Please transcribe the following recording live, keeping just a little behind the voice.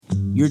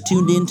You're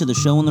tuned in to The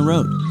Show on the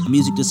Road, a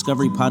music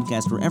discovery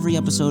podcast where every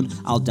episode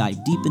I'll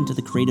dive deep into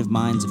the creative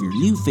minds of your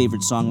new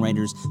favorite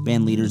songwriters,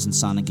 band leaders, and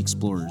sonic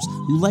explorers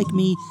who, like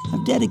me,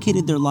 have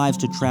dedicated their lives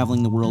to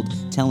traveling the world,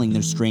 telling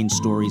their strange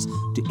stories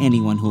to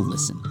anyone who'll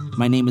listen.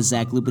 My name is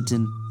Zach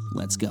Lupetin.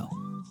 Let's go.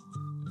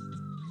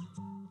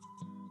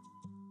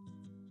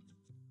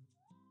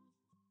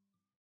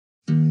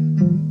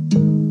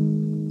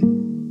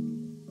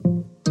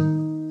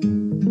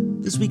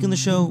 This week on the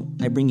show,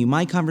 I bring you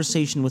my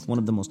conversation with one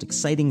of the most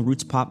exciting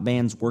roots pop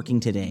bands working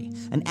today,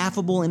 an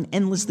affable and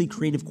endlessly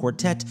creative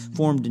quartet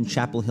formed in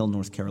Chapel Hill,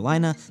 North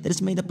Carolina, that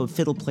is made up of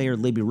fiddle player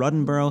Libby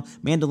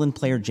Rodenbough, mandolin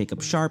player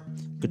Jacob Sharp,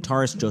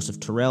 guitarist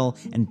Joseph Terrell,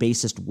 and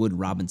bassist Wood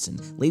Robinson.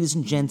 Ladies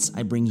and gents,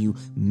 I bring you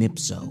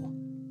Mipso.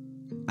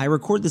 I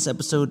record this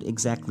episode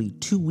exactly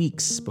 2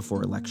 weeks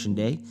before Election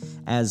Day,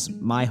 as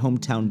my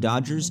hometown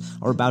Dodgers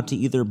are about to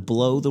either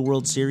blow the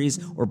World Series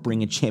or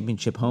bring a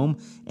championship home,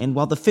 and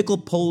while the fickle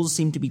polls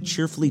seem to be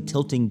cheerfully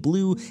tilting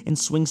blue in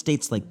swing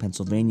states like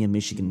Pennsylvania,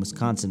 Michigan,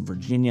 Wisconsin,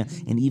 Virginia,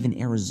 and even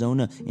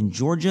Arizona and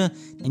Georgia,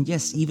 and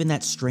yes, even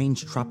that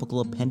strange tropical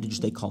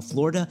appendage they call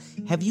Florida,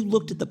 have you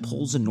looked at the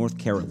polls in North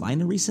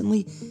Carolina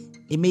recently?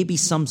 It maybe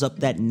sums up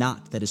that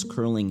knot that is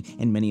curling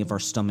in many of our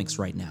stomachs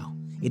right now.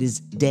 It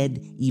is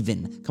dead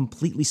even,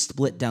 completely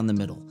split down the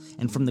middle.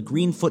 And from the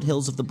green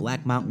foothills of the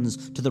Black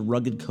Mountains to the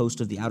rugged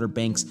coast of the Outer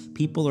Banks,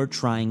 people are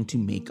trying to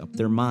make up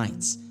their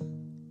minds.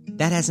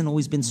 That hasn't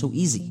always been so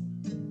easy.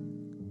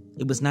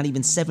 It was not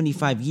even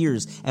 75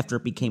 years after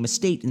it became a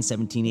state in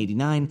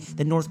 1789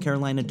 that North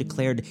Carolina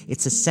declared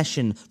its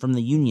secession from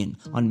the Union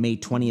on May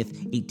 20th,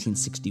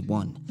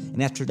 1861.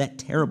 And after that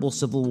terrible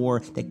Civil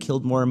War that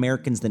killed more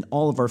Americans than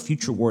all of our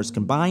future wars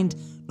combined,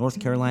 North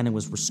Carolina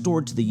was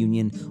restored to the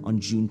Union on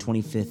June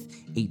 25th,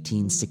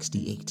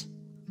 1868.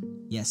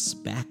 Yes,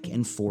 back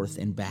and forth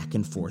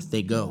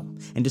they go.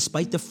 And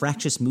despite the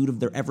fractious mood of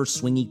their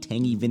ever-swingy,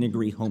 tangy,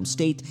 vinegary home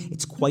state,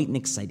 it's quite an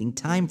exciting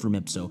time for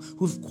Mipso,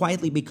 who've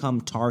quietly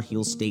become Tar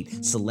Heel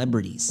State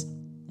celebrities.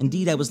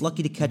 Indeed, I was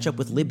lucky to catch up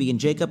with Libby and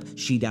Jacob,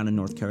 she down in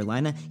North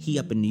Carolina, he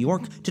up in New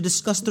York, to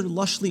discuss their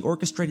lushly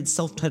orchestrated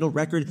self-titled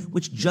record,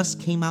 which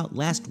just came out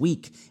last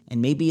week.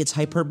 And maybe it's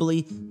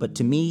hyperbole, but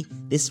to me,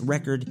 this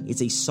record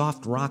is a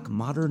soft rock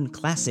modern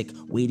classic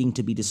waiting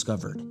to be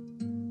discovered.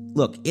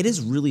 Look, it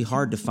is really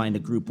hard to find a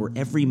group where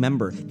every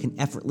member can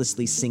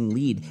effortlessly sing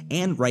lead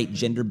and write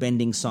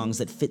gender-bending songs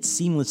that fit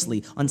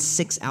seamlessly on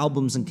 6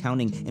 albums and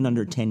counting in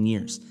under 10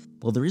 years.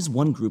 Well, there is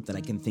one group that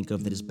I can think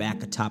of that is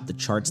back atop the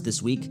charts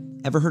this week.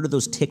 Ever heard of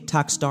those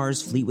TikTok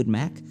stars, Fleetwood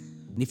Mac?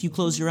 And if you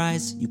close your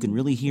eyes, you can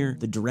really hear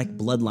the direct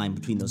bloodline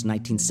between those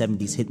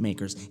 1970s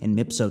hitmakers and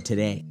Mipso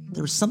today.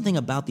 There is something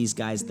about these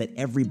guys that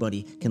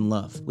everybody can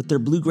love. With their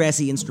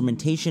bluegrassy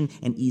instrumentation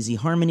and easy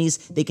harmonies,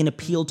 they can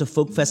appeal to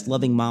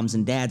folk-fest-loving moms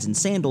and dads in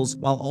sandals,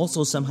 while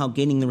also somehow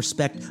gaining the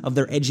respect of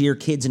their edgier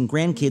kids and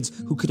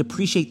grandkids who could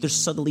appreciate their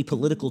subtly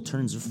political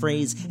turns of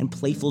phrase and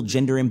playful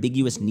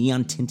gender-ambiguous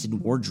neon-tinted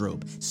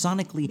wardrobe.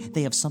 Sonically,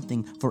 they have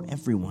something for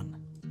everyone.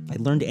 If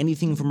I learned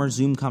anything from our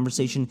Zoom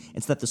conversation,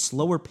 it's that the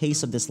slower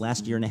pace of this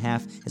last year and a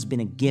half has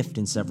been a gift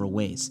in several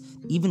ways.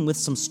 Even with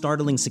some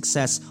startling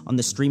success on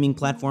the streaming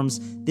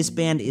platforms, this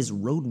band is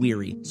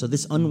road-weary, so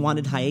this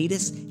unwanted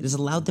hiatus, it has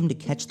allowed them to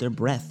catch their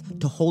breath,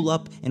 to hole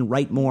up and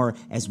write more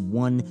as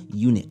one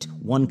unit,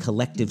 one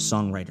collective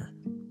songwriter.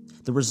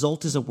 The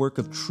result is a work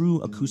of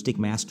true acoustic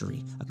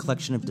mastery, a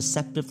collection of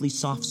deceptively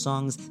soft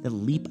songs that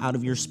leap out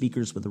of your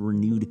speakers with a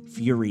renewed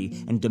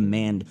fury and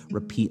demand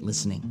repeat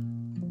listening.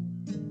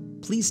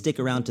 Please stick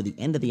around to the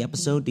end of the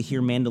episode to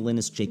hear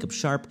mandolinist Jacob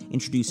Sharp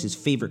introduce his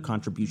favorite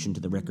contribution to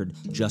the record,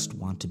 Just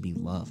Want to Be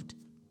Loved.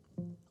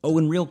 Oh,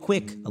 and real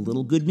quick, a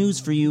little good news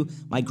for you.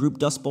 My group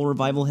Dust Bowl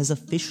Revival has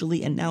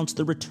officially announced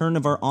the return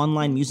of our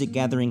online music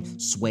gathering,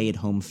 Sway at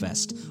Home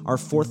Fest. Our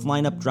 4th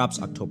lineup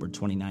drops October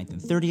 29th and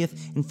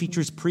 30th and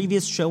features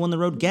previous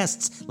show-on-the-road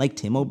guests like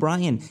Tim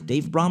O'Brien,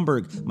 Dave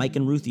Bromberg, Mike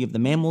and Ruthie of the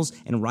Mammals,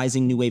 and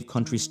rising new wave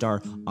country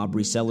star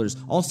Aubrey Sellers.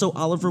 Also,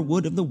 Oliver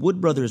Wood of the Wood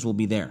Brothers will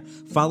be there.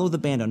 Follow the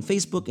band on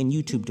Facebook and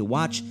YouTube to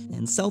watch.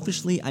 And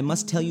selfishly, I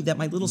must tell you that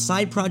my little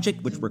side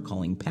project, which we're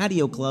calling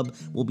Patio Club,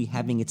 will be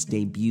having its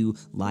debut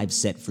live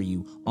set for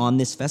you on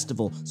this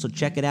festival, so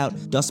check it out,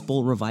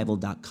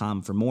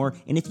 dustbowlrevival.com for more.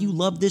 And if you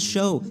love this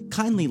show,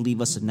 kindly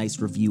leave us a nice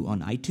review on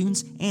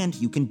iTunes, and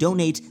you can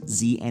donate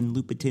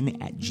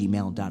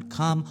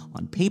znlupetin@gmail.com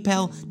on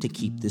PayPal to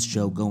keep this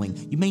show going.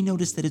 You may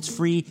notice that it's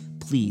free.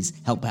 Please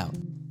help out.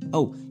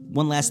 Oh,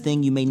 one last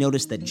thing, you may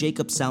notice that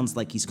Jacob sounds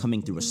like he's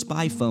coming through a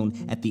spy phone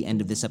at the end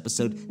of this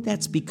episode.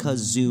 That's because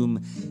Zoom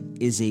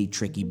is a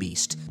tricky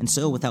beast. And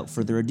so, without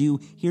further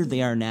ado, here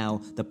they are now,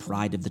 the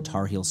pride of the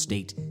Tar Heel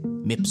State,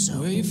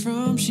 Mipso. Where you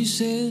from, she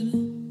said,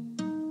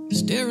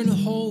 staring a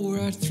hole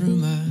right through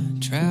my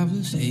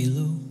traveler's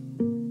halo.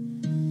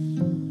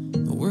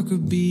 A worker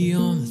bee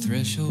on the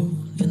threshold,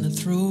 in the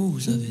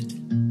throes of it.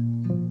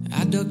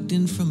 I ducked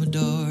in from a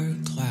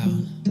dark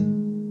cloud.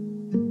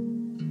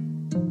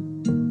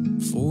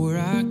 Before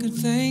I could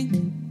think,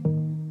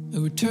 a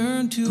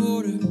return to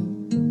order,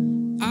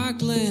 I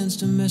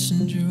glanced a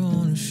messenger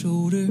on her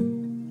shoulder.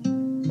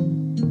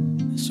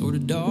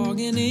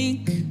 in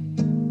ink,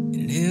 and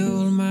it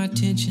held my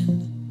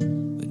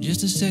attention, but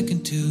just a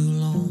second too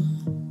long.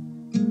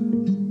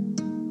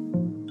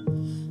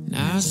 And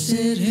I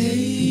said,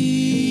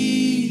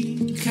 hey,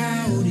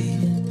 coyote,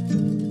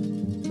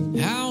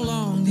 how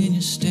long can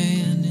you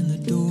stand in the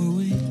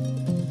doorway?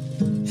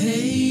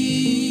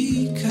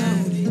 Hey,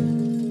 coyote,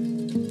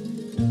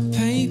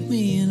 paint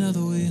me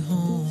another way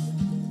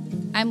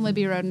home. I'm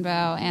Libby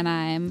Rodenbough, and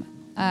I'm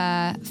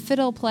a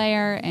fiddle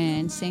player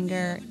and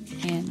singer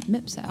in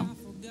Mipso.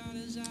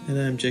 And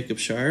I'm Jacob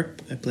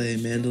Sharp. I play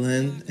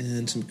mandolin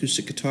and some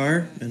acoustic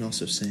guitar and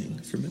also sing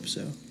for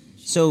Mipso.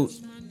 So,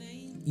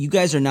 you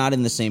guys are not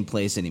in the same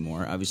place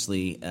anymore.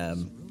 Obviously,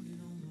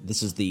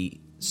 this is the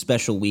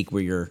special week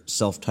where your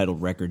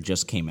self-titled record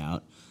just came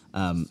out.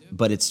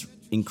 But it's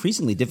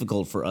increasingly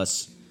difficult for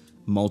us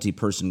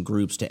multi-person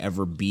groups to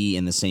ever be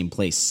in the same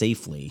place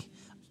safely.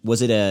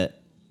 Was it a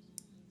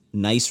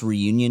nice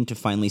reunion to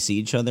finally see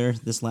each other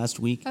this last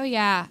week? Oh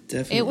yeah,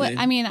 definitely.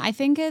 I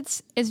think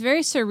it's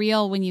very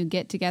surreal when you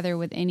get together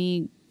with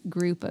any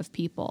group of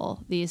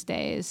people these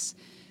days.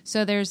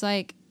 So there's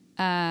like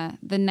the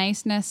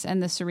niceness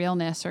and the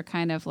surrealness are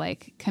kind of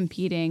like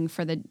competing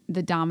for the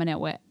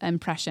dominant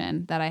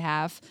impression that I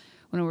have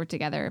when we're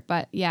together.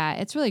 But yeah,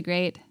 it's really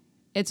great.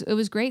 It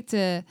was great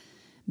to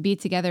be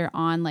together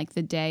on like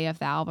the day of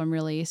the album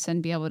release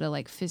and be able to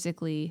like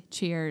physically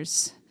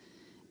cheers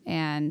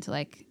and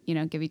like, you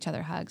know, give each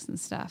other hugs and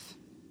stuff.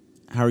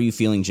 How are you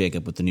feeling,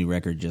 Jacob, with the new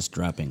record just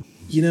dropping?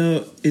 You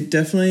know, it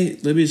definitely,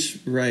 Libby's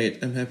right.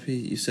 I'm happy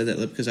you said that,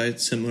 Lib, because I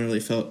similarly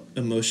felt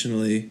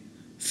emotionally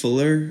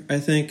fuller, I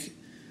think,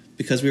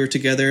 because we were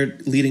together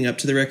leading up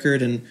to the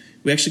record, and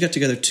we actually got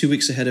together 2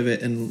 weeks ahead of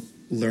it and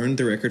learned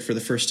the record for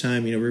the first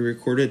time. You know, we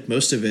recorded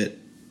most of it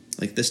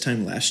like this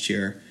time last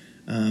year,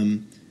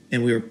 and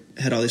we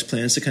had all these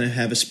plans to kind of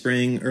have a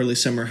spring, early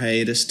summer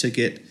hiatus to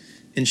get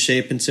in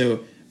shape, and so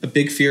a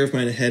big fear of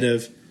mine ahead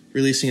of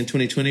releasing in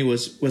 2020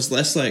 was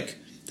less like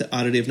the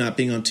oddity of not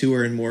being on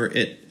tour and more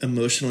it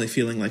emotionally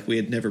feeling like we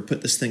had never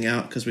put this thing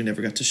out because we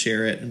never got to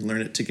share it and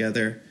learn it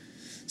together.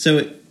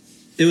 So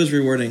it was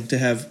rewarding to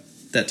have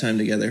that time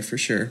together for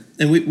sure.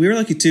 And we were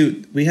lucky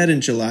too. We had in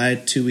July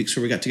 2 weeks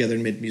where we got together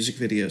and made music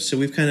videos. So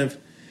we've kind of,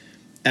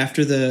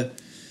 after the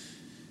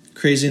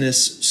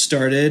craziness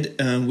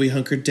started, we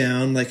hunkered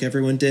down like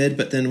everyone did.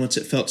 But then once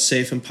it felt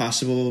safe and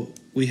possible,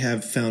 we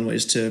have found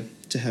ways to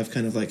have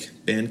kind of like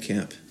band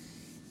camp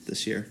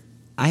this year.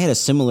 I had a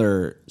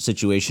similar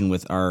situation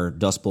with our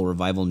Dust Bowl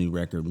Revival new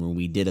record where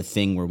we did a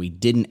thing where we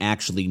didn't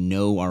actually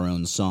know our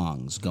own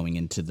songs going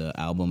into the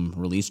album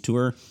release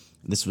tour.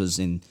 This was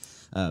in,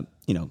 an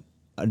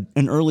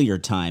earlier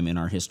time in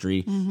our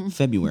history,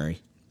 February.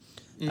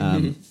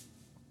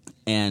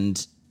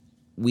 And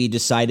we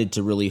decided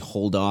to really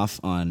hold off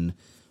on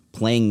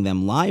playing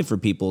them live for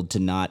people to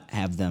not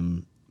have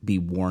them be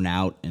worn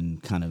out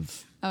and kind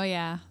of... Oh,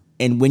 yeah.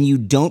 And when you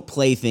don't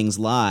play things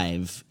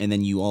live and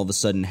then you all of a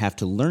sudden have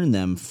to learn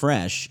them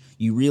fresh,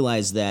 you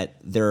realize that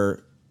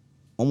they're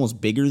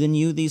almost bigger than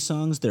you, these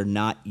songs. They're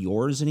not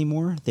yours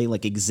anymore. They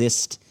like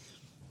exist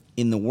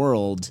in the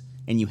world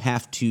and you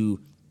have to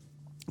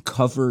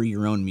cover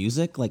your own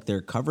music like they're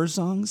cover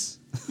songs.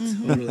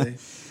 Totally.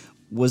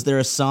 Was there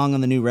a song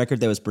on the new record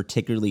that was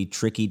particularly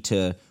tricky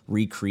to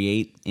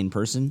recreate in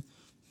person?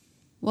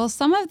 Well,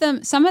 some of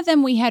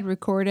them we had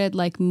recorded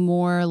like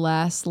more or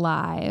less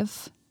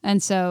live.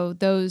 And so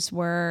those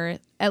were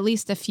at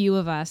least a few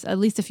of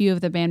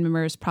the band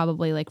members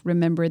probably like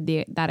remembered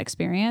that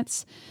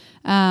experience.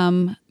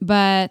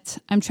 But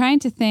I'm trying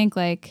to think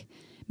like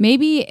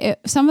maybe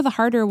some of the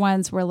harder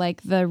ones were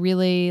like the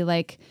really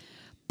like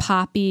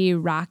poppy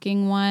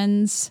rocking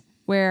ones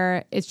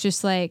where it's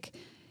just like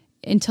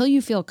until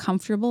you feel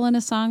comfortable in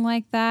a song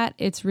like that,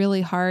 it's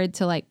really hard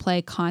to like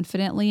play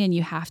confidently, and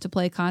you have to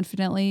play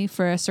confidently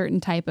for a certain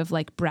type of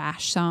like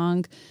brash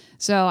song.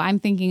 So I'm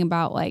thinking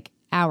about like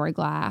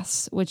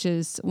Hourglass, which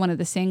is one of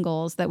the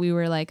singles that we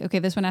were like, okay,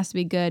 this one has to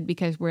be good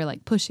because we're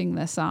like pushing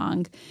this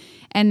song,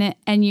 and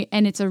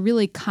it's a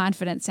really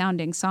confident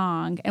sounding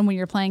song. And when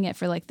you're playing it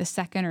for like the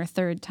second or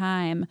third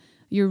time,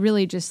 you're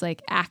really just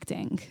like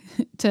acting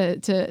to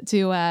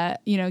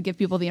give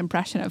people the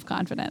impression of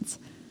confidence.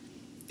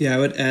 Yeah, I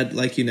would add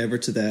Like You Never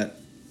to that.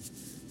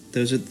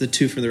 Those are the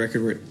two from the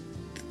record where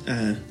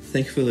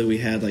thankfully we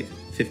had like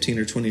 15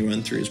 or 20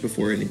 run-throughs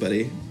before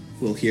anybody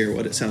will hear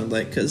what it sounded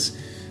like, because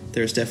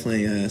there's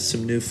definitely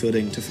some new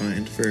footing to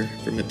find for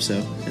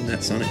Mipso in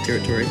that sonic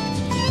territory.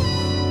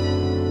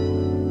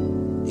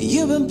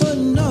 You've been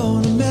putting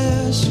on a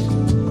mask.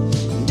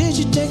 Did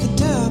you take the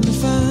time to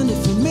find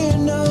if a mirror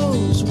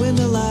knows when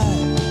to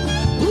lie?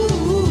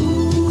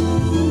 Ooh,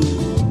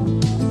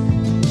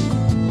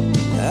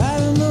 I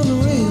remember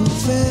real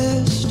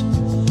fast,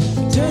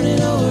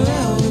 turning over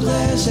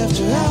hourglass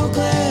after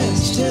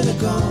hourglass till they're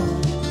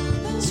gone.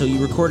 So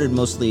you recorded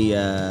mostly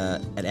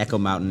at Echo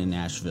Mountain in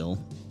Nashville.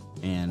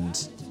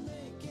 And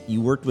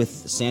you worked with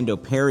Sandro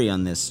Perri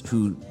on this,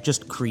 who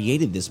just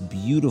created this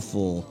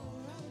beautiful,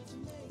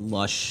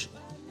 lush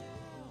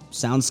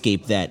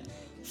soundscape that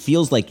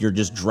feels like you're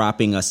just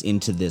dropping us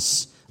into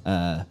this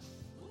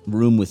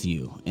room with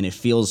you, and it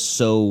feels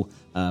so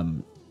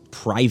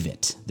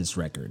private, this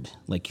record.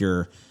 Like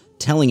you're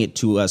telling it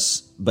to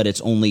us, but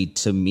it's only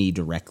to me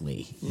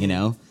directly, you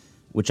know,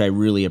 which I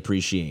really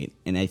appreciate.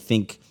 And I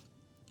think,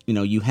 you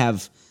know, you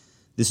have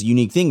this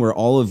unique thing where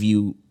all of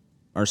you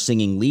are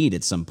singing lead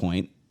at some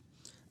point,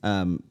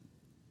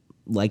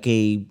 like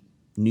a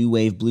new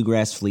wave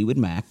bluegrass Fleetwood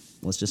Mac.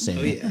 Let's just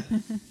say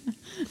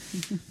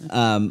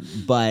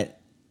that. But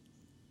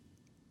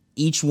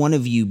each one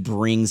of you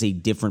brings a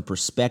different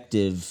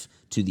perspective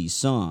to these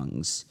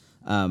songs.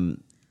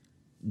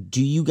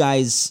 Do you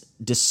guys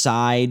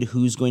decide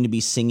who's going to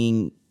be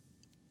singing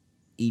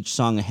each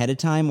song ahead of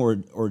time, or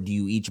do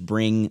you each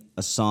bring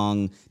a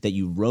song that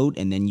you wrote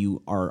and then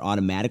you are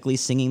automatically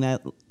singing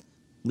that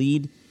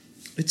lead?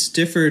 It's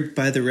differed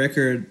by the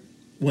record.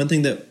 One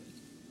thing that,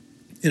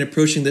 in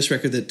approaching this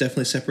record, that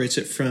definitely separates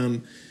it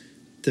from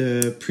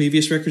the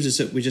previous records is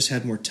that we just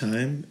had more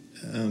time,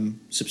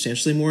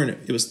 substantially more, and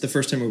it was the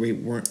first time where we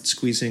weren't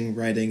squeezing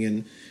writing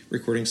and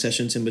recording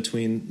sessions in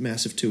between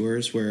massive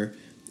tours where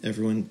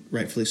everyone,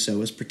 rightfully so,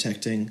 was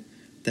protecting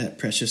that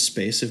precious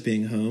space of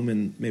being home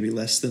and maybe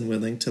less than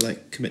willing to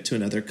like commit to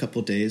another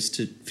couple days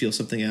to feel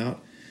something out.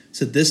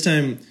 So this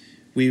time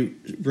we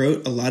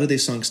wrote a lot of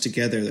these songs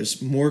together. There's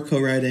more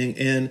co-writing,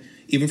 and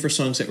even for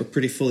songs that were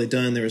pretty fully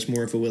done, there was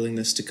more of a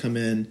willingness to come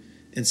in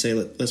and say,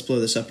 let's blow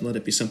this up and let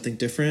it be something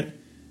different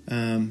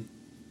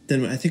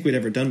than I think we'd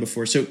ever done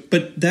before. So,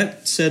 but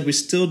that said, we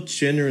still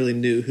generally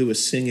knew who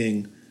was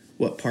singing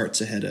what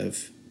parts ahead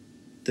of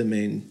the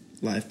main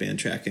live band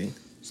tracking.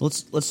 So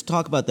let's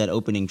talk about that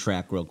opening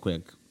track real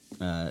quick,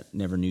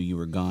 Never Knew You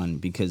Were Gone,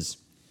 because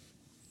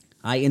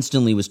I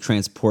instantly was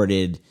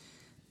transported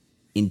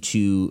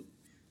into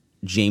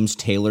James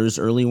Taylor's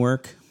early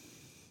work.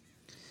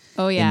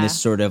 Oh, yeah. In this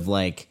sort of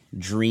like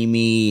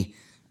dreamy,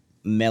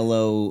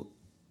 mellow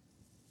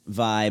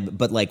vibe,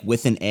 but like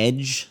with an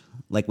edge,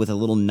 like with a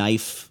little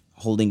knife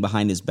holding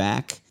behind his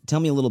back. Tell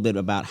me a little bit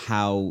about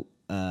how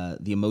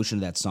the emotion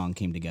of that song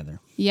came together.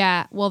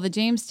 Yeah, well, the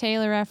James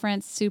Taylor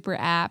reference, super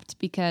apt,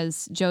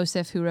 because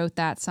Joseph, who wrote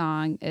that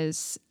song,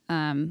 is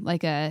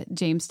like a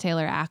James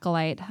Taylor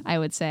acolyte, I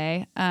would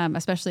say,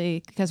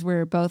 especially because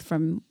we're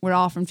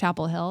all from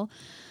Chapel Hill,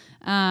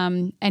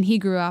 and he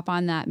grew up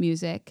on that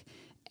music.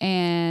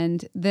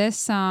 And this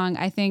song,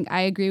 I think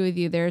I agree with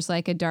you. There's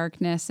like a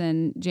darkness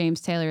in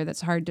James Taylor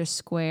that's hard to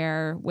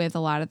square with a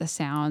lot of the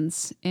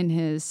sounds in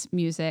his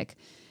music.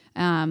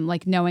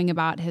 Like knowing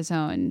about his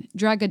own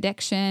drug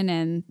addiction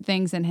and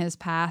things in his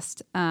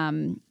past,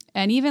 and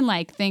even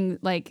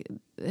like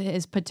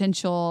his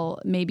potential,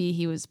 maybe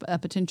he was a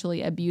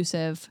potentially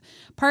abusive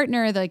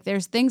partner. Like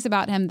there's things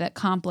about him that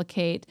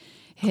complicate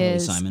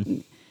his Carly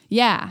Simon.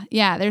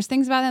 Yeah. There's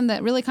things about him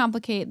that really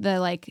complicate the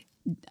like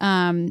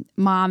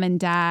mom and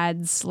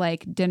dad's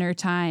like dinner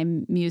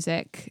time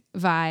music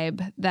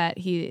vibe that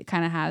he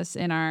kind of has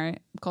in our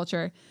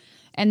culture.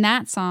 And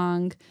that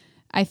song,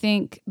 I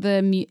think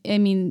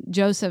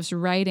Joseph's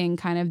writing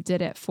kind of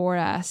did it for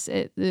us.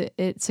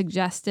 It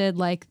suggested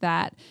like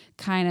that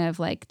kind of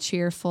like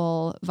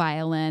cheerful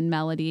violin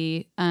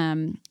melody.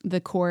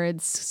 The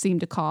chords seem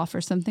to call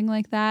for something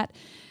like that.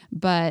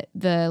 But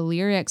the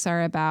lyrics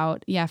are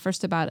about,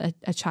 first about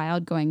a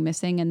child going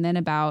missing, and then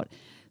about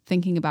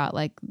thinking about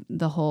like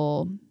the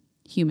whole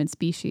human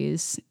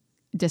species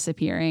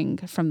disappearing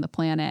from the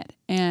planet.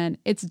 And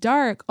it's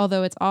dark,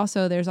 although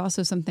there's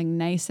also something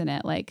nice in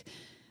it, like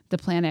the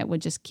planet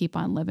would just keep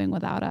on living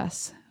without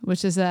us,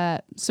 which is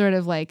a sort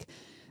of like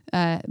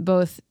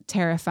both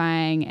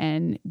terrifying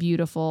and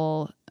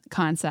beautiful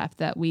concept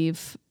that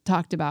we've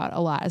talked about a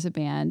lot as a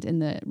band in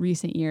the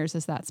recent years,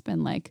 as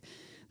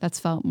that's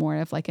felt more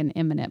of like an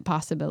imminent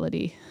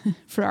possibility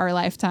for our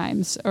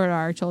lifetimes or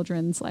our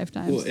children's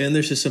lifetimes. Well, and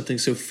there's just something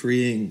so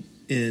freeing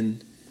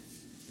in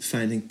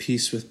finding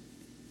peace with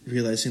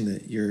realizing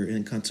that you're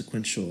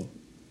inconsequential,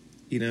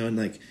 and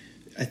like,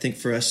 I think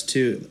for us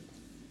too,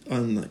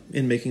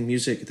 in making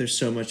music, there's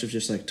so much of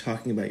just like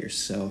talking about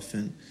yourself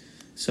and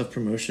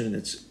self-promotion, and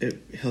it's a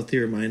healthy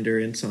reminder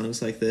in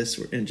songs like this,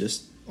 and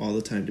just all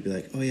the time to be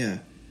like, oh yeah,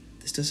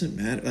 this doesn't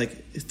matter.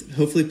 Like,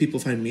 hopefully people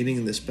find meaning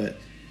in this, but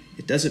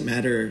it doesn't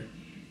matter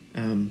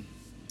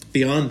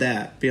beyond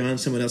that,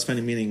 beyond someone else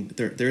finding meaning.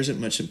 There isn't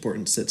much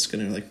importance that's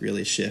going to like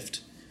really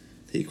shift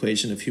the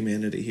equation of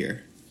humanity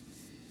here.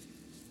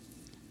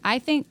 I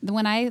think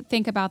when I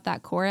think about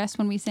that chorus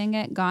when we sing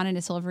it, Gone in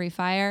a Silvery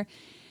Fire,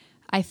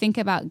 I think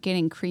about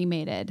getting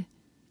cremated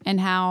and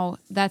how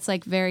that's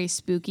like very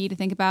spooky to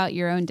think about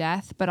your own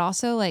death. But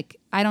also, like,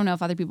 I don't know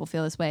if other people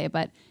feel this way,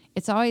 but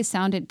it's always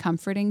sounded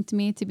comforting to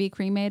me to be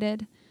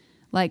cremated,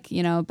 like,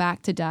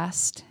 back to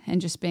dust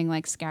and just being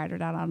like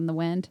scattered out on the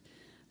wind.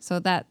 So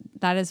that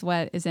is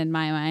what is in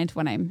my mind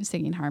when I'm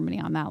singing harmony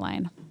on that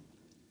line.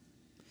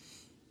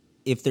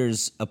 If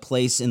there's a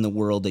place in the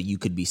world that you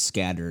could be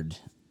scattered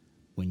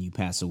when you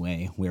pass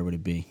away, where would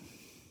it be?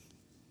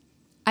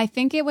 I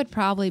think it would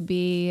probably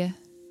be,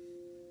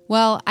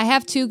 well, I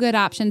have two good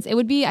options.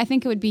 I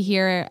think it would be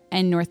here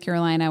in North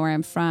Carolina, where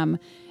I'm from.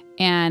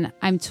 And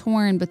I'm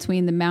torn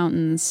between the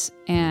mountains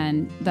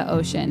and the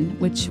ocean,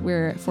 which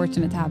we're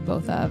fortunate to have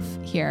both of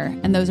here.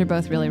 And those are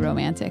both really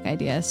romantic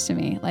ideas to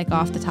me, like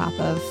off the top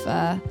of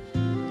a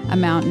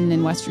mountain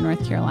in western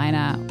North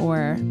Carolina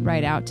or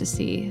right out to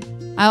sea.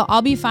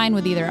 I'll be fine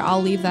with either.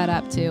 I'll leave that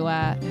up to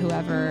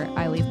whoever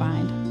I leave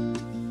behind.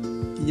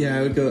 Yeah,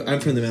 I would go. I'm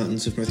from the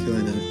mountains of North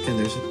Carolina, and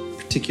there's a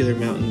particular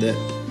mountain that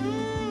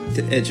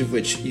the edge of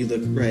which you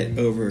look right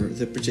over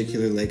the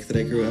particular lake that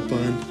I grew up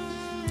on.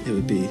 It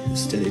would be a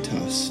steady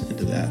toss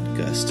into that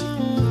gust.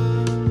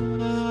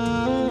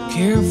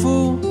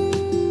 Careful,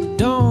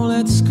 don't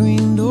let the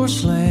screen door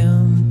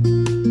slam.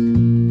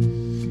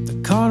 The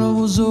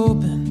carnival's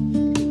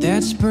open, but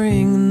that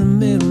spring in the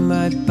middle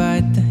might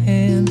bite the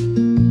hand.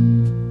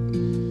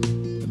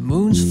 The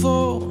moon's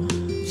full,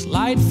 there's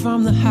light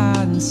from the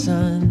hiding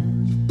sun.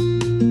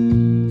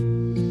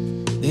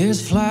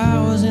 There's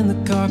flowers in the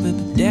carpet,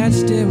 but Dad's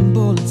staring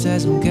bullets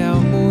at some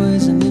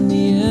cowboys and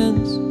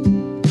Indians.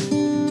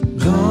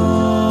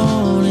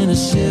 Gone in a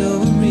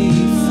silvery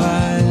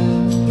fire.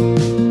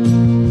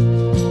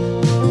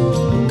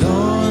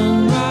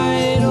 Gone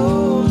right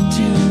over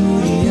to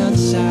the other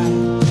side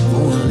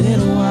for a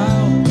little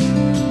while.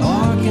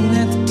 Barking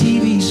at the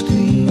TV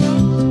screen,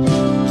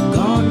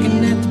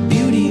 gawking at the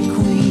beauty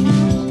queen.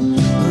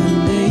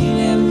 But they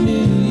never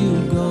knew you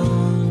were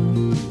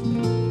gone.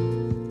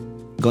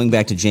 Going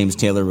back to James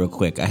Taylor real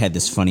quick, I had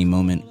this funny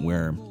moment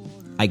where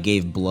I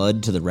gave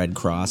blood to the Red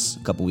Cross a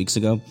couple weeks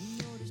ago.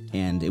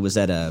 And it was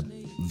at a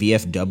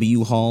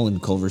VFW hall in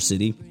Culver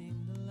City.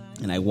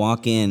 And I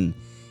walk in,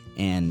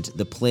 and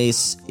the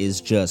place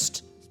is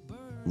just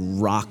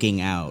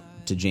rocking out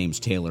to James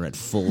Taylor at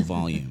full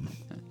volume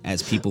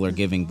as people are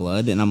giving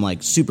blood. And I'm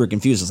like super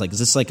confused. It's like, is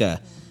this like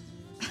a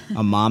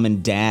mom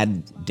and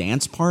dad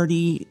dance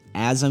party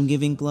as I'm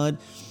giving blood?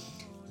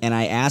 And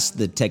I asked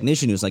the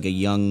technician, who's like a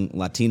young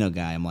Latino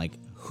guy, I'm like,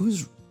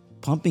 who's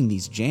pumping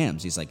these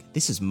jams? He's like,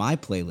 this is my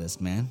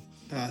playlist, man.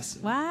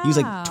 Awesome. Wow. He was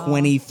like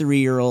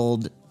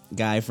 23-year-old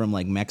guy from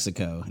like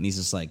Mexico, and he's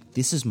just like,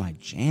 this is my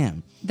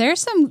jam. There's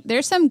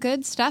some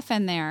good stuff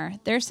in there.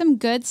 There's some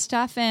good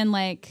stuff in,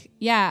 like,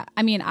 yeah,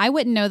 I mean, I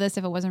wouldn't know this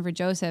if it wasn't for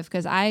Joseph,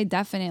 because I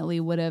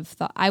definitely would have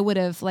thought, I would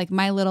have, like,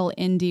 my little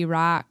indie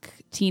rock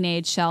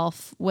teenage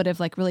shelf would have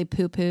like really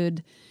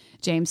poo-pooed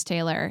James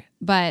Taylor,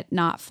 but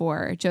not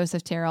for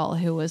Joseph Terrell,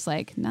 who was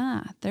like,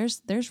 nah,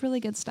 there's really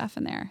good stuff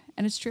in there.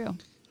 And it's true.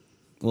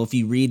 Well, if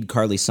you read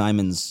Carly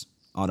Simon's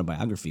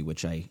autobiography,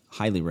 which I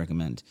highly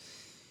recommend,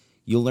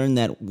 you'll learn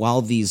that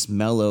while these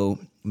mellow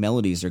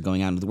melodies are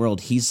going out into the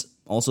world, he's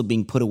also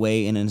being put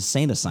away in an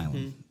insane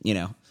asylum, you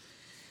know?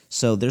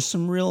 So there's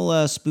some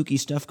real spooky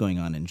stuff going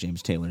on in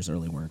James Taylor's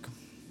early work.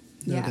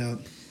 No doubt.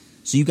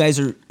 So are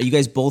you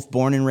guys both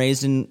born and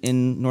raised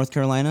in North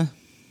Carolina?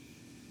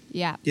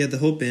 Yeah. Yeah, the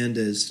whole band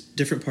is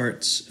different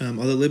parts.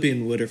 Although Libby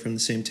and Wood are from the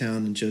same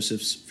town, and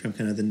Joseph's from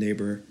kind of the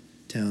neighbor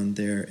town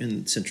there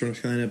in central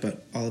North Carolina,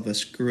 but all of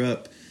us grew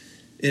up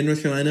in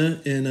North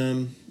Carolina, in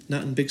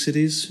not in big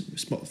cities,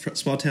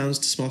 small towns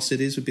to small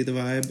cities would be the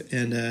vibe,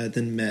 and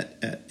then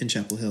met in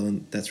Chapel Hill,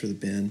 and that's where the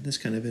band has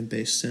kind of been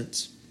based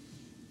since.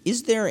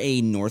 Is there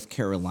a North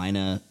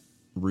Carolina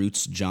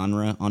roots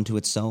genre onto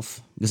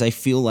itself? Because I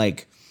feel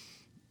like,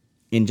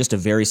 in just a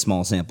very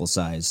small sample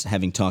size,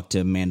 having talked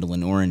to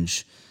Mandolin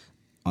Orange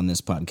on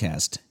this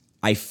podcast,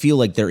 I feel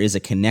like there is a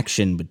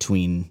connection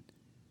between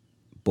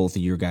both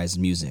of your guys'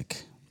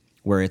 music,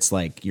 where it's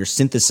like you're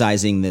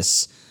synthesizing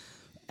this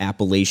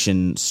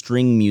Appalachian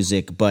string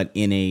music, but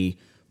in a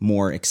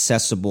more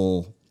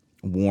accessible,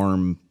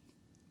 warm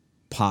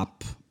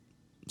pop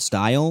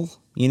style,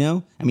 you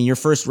know? I mean, your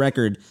first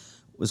record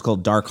was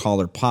called Dark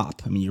Holler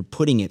Pop. I mean, you're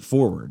putting it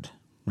forward,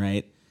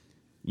 right?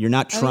 You're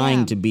not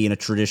trying to be in a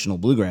traditional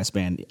bluegrass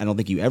band. I don't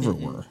think you ever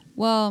were.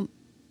 Well,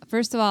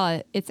 first of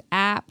all, it's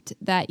apt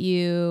that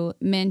you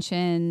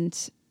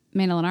mentioned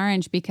Mandolin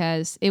Orange,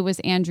 because it was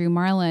Andrew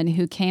Marlin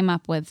who came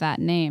up with that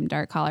name,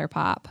 Dark Holler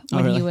Pop,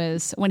 when he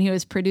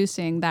was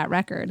producing that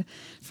record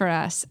for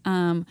us.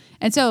 And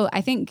so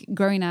I think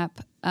growing up,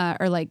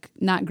 or like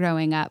not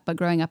growing up, but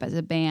growing up as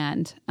a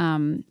band,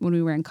 when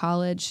we were in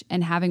college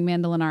and having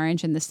Mandolin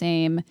Orange in the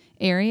same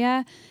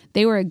area,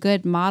 they were a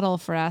good model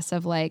for us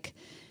of like,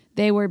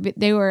 they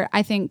were,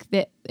 I think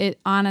that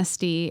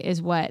honesty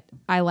is what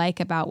I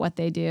like about what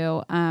they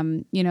do.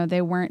 You know,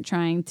 they weren't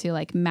trying to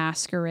like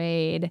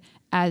masquerade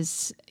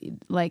as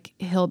like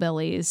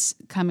hillbillies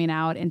coming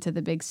out into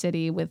the big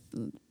city with,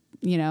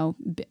 you know,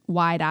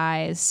 wide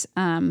eyes.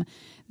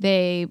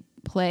 They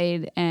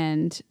played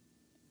and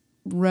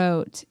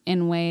wrote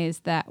in ways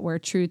that were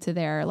true to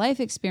their life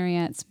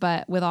experience,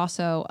 but with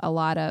also a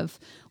lot of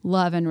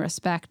love and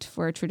respect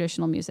for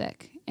traditional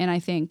music. And I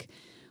think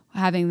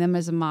having them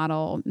as a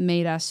model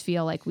made us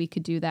feel like we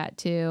could do that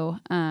too.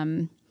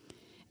 And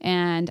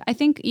I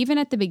think even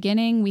at the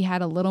beginning, we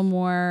had a little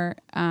more,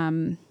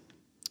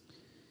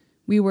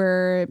 we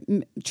were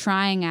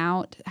trying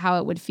out how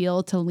it would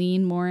feel to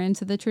lean more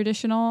into the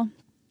traditional.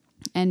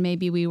 And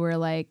maybe we were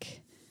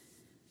like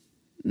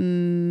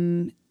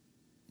toying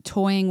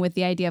with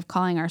the idea of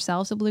calling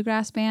ourselves a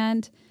bluegrass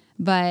band.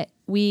 But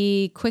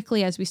we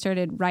quickly, as we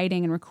started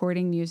writing and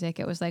recording music,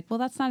 it was like, well,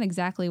 that's not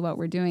exactly what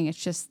we're doing. It's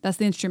just, that's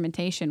the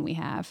instrumentation we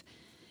have.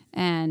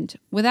 And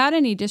without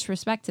any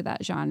disrespect to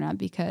that genre,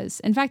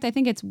 because in fact, I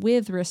think it's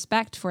with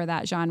respect for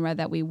that genre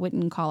that we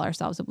wouldn't call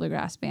ourselves a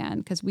bluegrass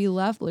band, because we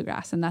love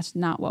bluegrass and that's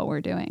not what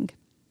we're doing.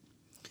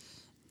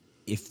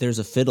 If there's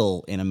a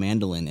fiddle and a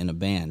mandolin in a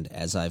band,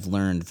 as I've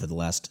learned for the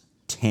last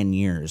 10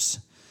 years,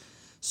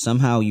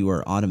 somehow you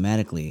are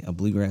automatically a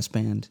bluegrass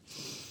band.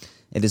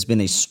 It has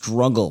been a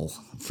struggle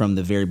from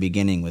the very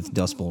beginning with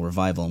Dust Bowl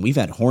Revival, and we've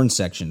had horn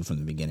section from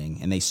the beginning,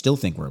 and they still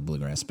think we're a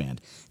bluegrass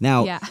band.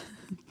 Now,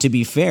 to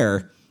be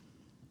fair,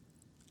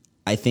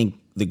 I think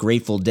the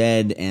Grateful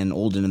Dead and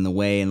Old and in the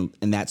Way and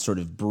that sort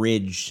of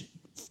bridge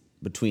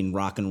between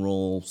rock and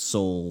roll,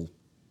 soul,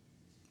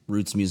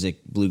 roots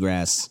music,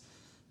 bluegrass,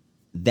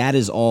 that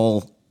is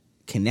all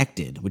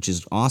connected, which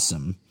is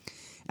awesome.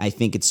 I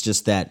think it's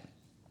just that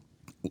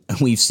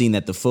we've seen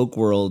that the folk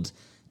world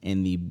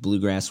and the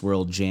bluegrass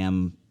world,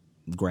 jam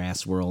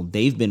grass world,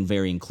 they've been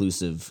very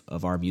inclusive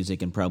of our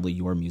music and probably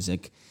your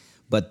music.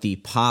 But the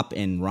pop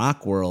and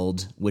rock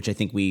world, which I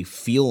think we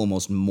feel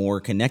almost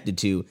more connected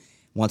to,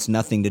 wants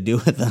nothing to do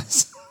with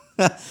us,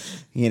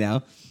 you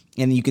know?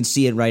 And you can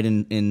see it right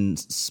in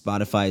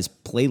Spotify's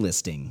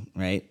playlisting,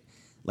 right?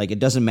 Like, it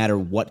doesn't matter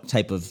what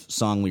type of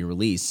song we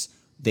release,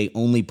 they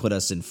only put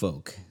us in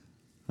folk,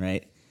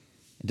 right?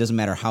 It doesn't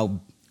matter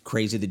how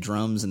crazy the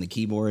drums and the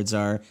keyboards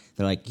are.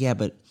 They're like, yeah,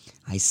 but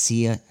I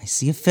see a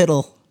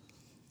fiddle.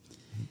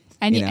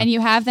 And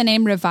you have the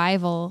name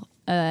Revival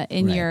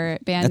in your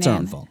band That's name. our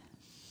own fault.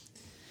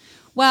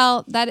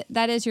 Well,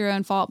 that is your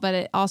own fault, but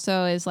it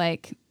also is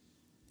like,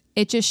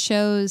 it just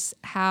shows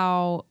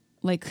how,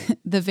 like,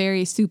 the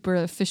very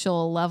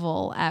superficial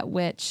level at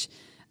which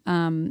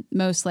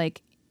most,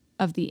 like,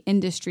 of the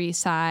industry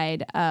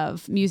side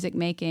of music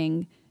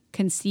making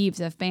conceives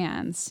of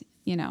bands,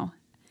 you know,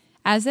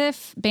 as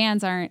if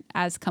bands aren't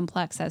as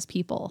complex as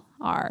people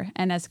are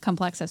and as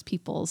complex as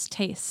people's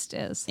taste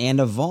is. And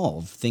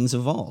evolve. Things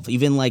evolve.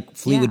 Even like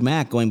Fleetwood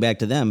Mac, going back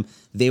to them,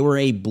 they were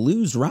a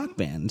blues rock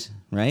band,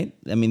 right?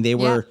 I mean, they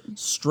were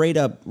straight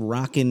up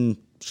rockin'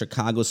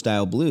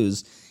 Chicago-style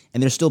blues.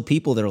 And there's still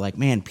people that are like,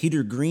 man,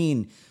 Peter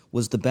Green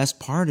was the best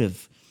part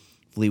of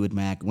Fleetwood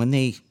Mac. When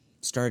they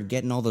started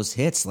getting all those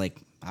hits, like,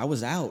 I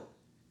was out,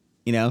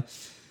 you know?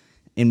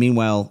 And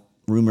meanwhile,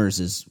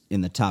 Rumors is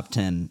in the top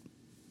 10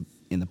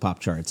 in the pop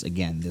charts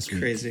again this week.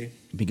 Crazy.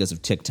 Because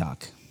of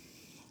TikTok.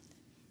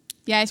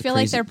 Yeah, I feel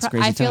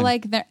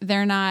like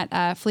they're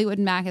not, Fleetwood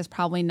Mac is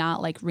probably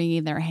not, like,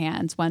 wringing their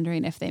hands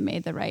wondering if they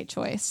made the right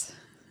choice.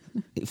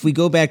 If we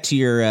go back to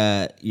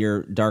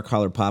your Dark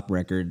Holler Pop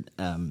record,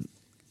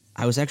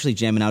 I was actually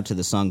jamming out to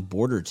the song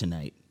Border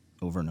tonight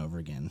over and over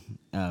again.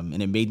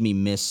 And it made me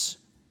miss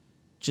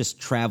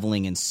just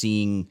traveling and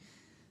seeing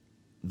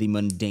the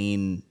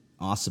mundane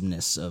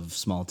awesomeness of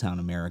small town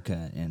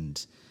America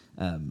and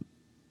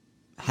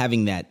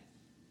having that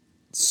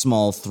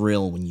small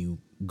thrill when you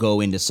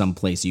go into some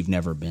place you've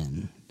never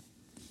been.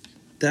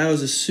 That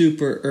was a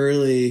super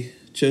early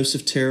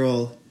Joseph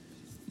Terrell.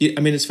 I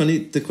mean, it's funny,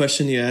 the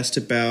question you asked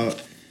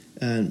about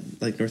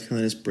like North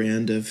Carolina's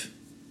brand of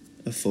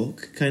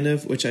folk, kind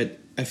of, which I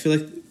feel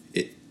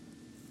like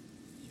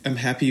I'm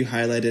happy you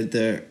highlighted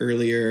the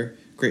earlier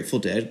Grateful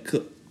Dead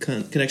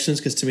connections,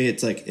 because to me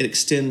it's like it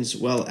extends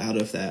well out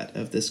of that,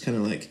 of this kind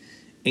of like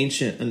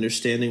ancient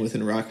understanding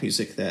within rock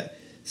music that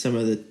some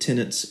of the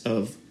tenets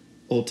of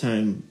old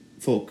time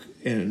folk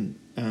and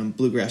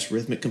bluegrass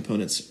rhythmic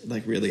components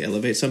like really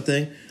elevate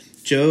something.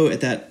 Joe,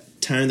 at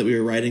that time that we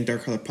were writing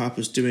Dark Holler Pop,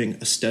 was doing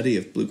a study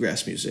of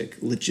bluegrass music,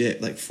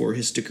 legit, like for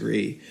his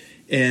degree,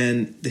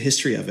 and the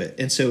history of it.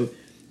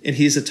 And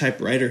he's a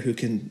type writer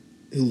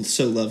who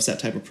so loves that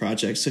type of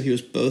project. So he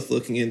was both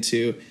looking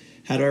into,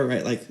 how do I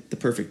write like the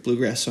perfect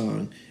bluegrass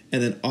song?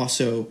 And then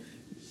also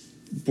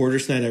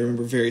Borders Night, I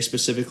remember very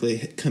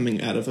specifically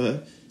coming out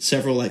of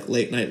several like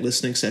late night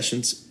listening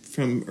sessions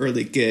from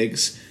early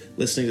gigs,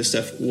 listening to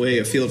stuff way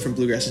afield from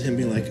bluegrass, and him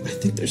being like, I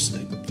think there's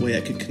a way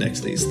I could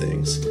connect these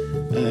things.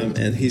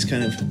 And he's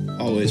kind of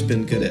always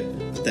been good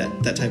at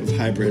that type of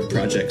hybrid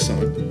project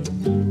song.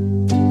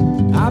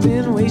 I've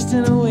been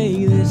wasting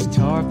away this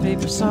tar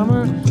paper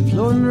summer,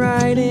 floating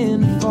right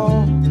in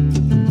fall.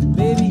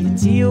 Maybe a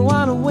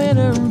Tijuana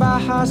winter and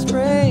Baja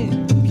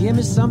spring, give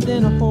me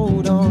something to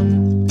hold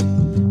on.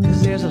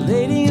 Cause there's a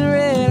lady in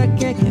red I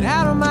can't get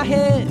out of my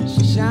head.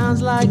 She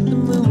shines like the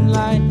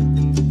moonlight.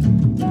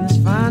 This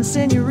fine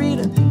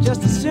senorita,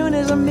 just as soon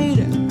as I meet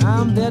her,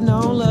 I'm betting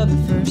on love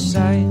at first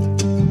sight.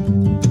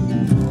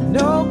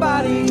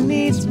 Nobody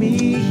needs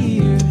me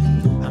here,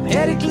 I'm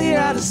headed clear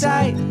out of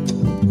sight.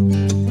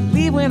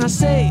 Leave when I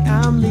say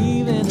I'm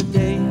leaving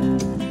today,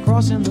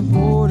 crossing the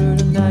border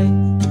tonight.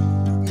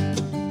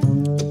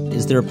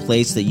 Is there a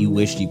place that you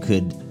wished you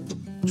could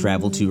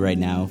travel to right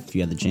now if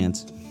you had the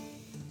chance?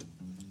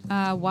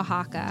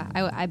 Oaxaca,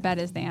 I bet,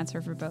 is the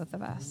answer for both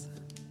of us.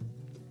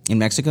 In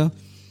Mexico?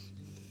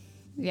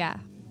 Yeah.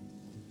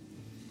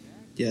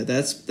 Yeah,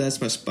 that's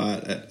my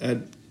spot.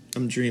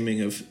 I'm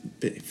dreaming of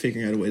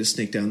figuring out a way to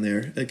sneak down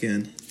there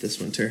again this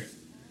winter.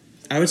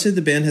 I would say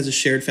the band has a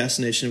shared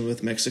fascination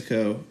with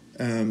Mexico,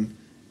 and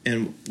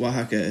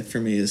Oaxaca for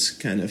me is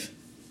kind of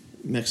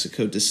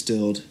Mexico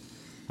distilled.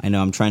 I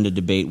know I'm trying to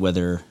debate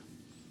whether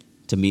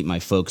to meet my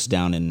folks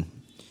down in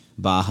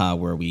Baja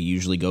where we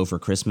usually go for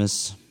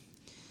Christmas.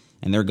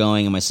 And they're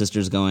going and my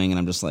sister's going and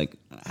I'm just like,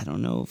 I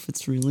don't know if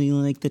it's really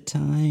like the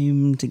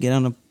time to get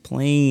on a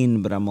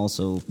plane, but I'm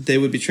also... They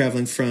would be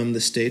traveling from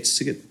the States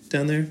to get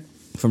down there?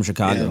 From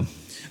Chicago. Yeah.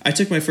 I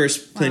took my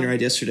first plane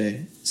ride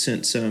yesterday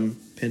since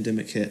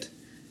pandemic hit.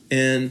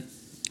 And...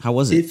 How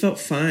was it? It felt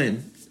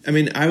fine. I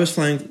mean, I was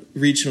flying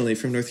regionally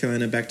from North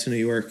Carolina back to New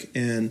York,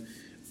 and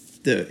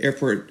the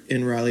airport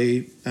in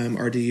Raleigh,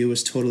 RDU,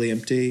 was totally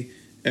empty.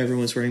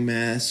 Everyone was wearing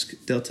masks.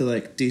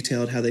 Delta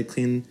detailed how they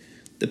clean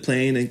the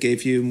plane and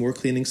gave you more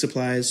cleaning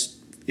supplies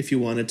if you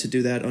wanted to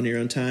do that on your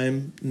own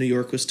time. New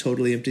York was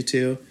totally empty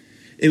too.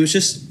 It was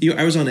just,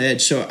 I was on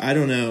edge, so I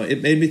don't know.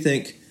 It made me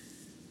think,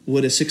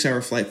 would a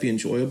 6-hour flight be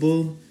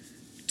enjoyable?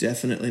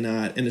 Definitely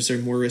not. And is there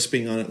more risk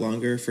being on it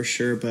longer? For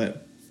sure,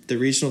 but the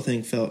regional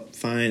thing felt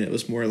fine. It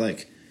was more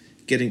like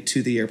getting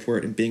to the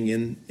airport and being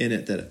in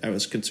it that I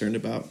was concerned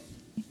about.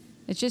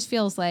 It just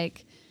feels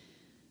like,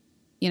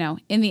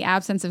 in the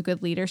absence of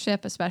good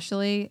leadership,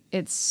 especially,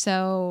 it's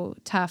so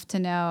tough to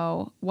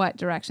know what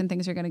direction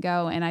things are going to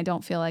go. And I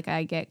don't feel like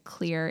I get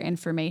clear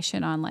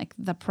information on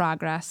the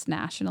progress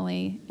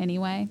nationally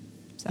anyway.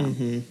 So,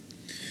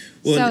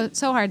 Well,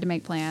 so hard to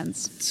make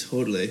plans.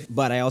 Totally.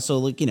 But I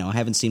also, I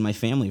haven't seen my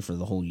family for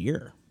the whole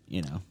year,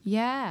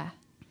 Yeah.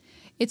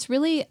 It's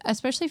really,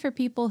 especially for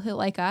people who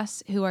like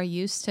us, who are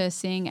used to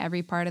seeing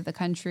every part of the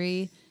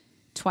country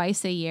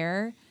twice a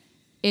year,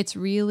 it's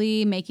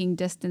really making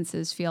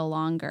distances feel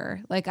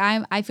longer.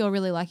 I feel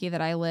really lucky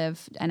that I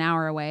live an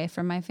hour away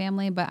from my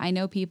family, but I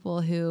know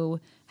people who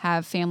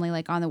have family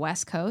on the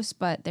West Coast,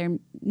 but they're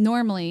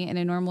normally in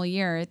a normal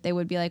year, they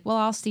would be like, well,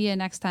 I'll see you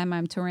next time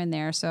I'm touring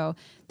there. So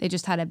they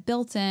just had a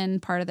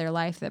built-in part of their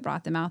life that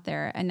brought them out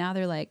there. And now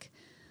they're like,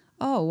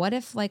 oh, what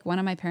if one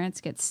of my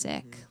parents gets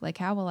sick?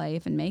 How will I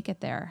even make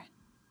it there?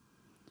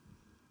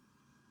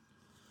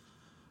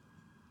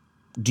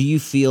 Do you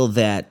feel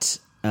that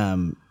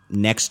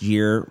next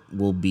year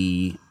will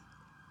be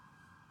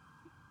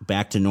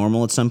back to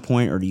normal at some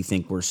point, or do you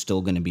think we're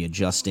still going to be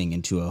adjusting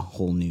into a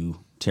whole new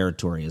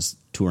territory as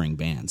touring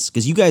bands?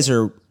 Because you guys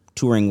are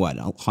touring,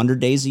 100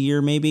 days a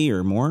year maybe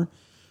or more?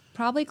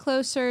 Probably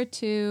closer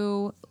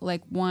to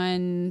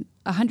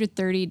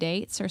 130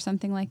 dates or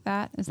something like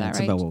that. Is that right?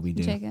 That's about what we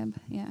do. Jacob?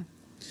 Yeah.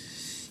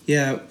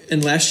 Yeah,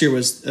 and last year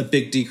was a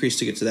big decrease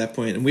to get to that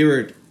point.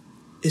 And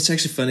it's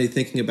actually funny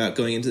thinking about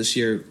going into this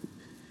year.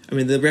 I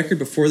mean, the record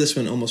before this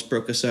one almost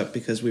broke us up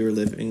because we were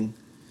living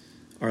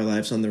our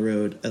lives on the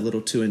road a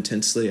little too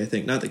intensely, I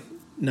think.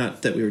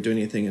 Not that we were doing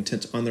anything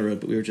intense on the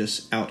road, but we were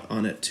just out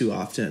on it too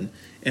often.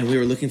 And we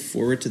were looking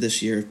forward to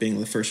this year of being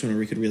the first one where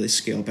we could really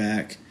scale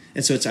back.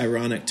 And so it's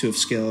ironic to have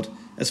scaled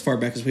as far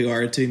back as we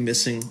are to be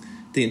missing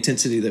the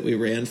intensity that we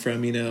ran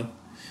from,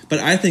 But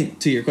I think,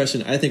 to your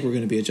question, I think we're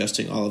going to be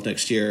adjusting all of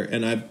next year.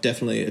 And I've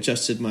definitely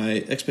adjusted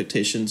my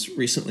expectations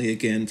recently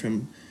again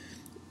from,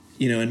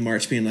 in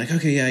March being like,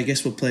 okay, yeah, I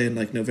guess we'll play in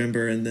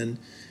November. And then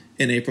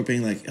in April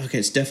being like, okay,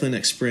 it's definitely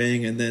next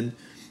spring. And then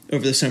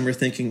over the summer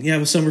thinking, yeah,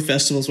 well, summer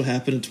festivals will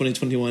happen in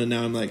 2021. And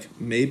now I'm like,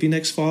 maybe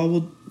next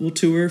fall we'll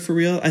tour for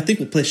real. I think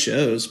we'll play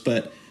shows,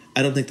 but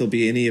I don't think there'll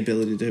be any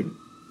ability to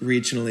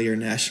regionally or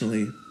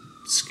nationally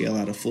scale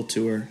out a full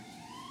tour.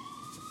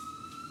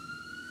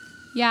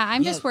 Yeah,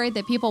 I'm just worried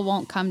that people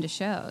won't come to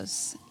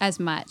shows as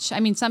much. I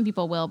mean, some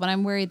people will, but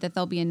I'm worried that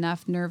there'll be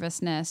enough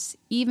nervousness,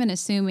 even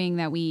assuming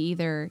that we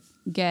either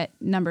get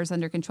numbers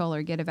under control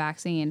or get a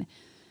vaccine.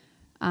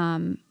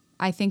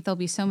 I think there'll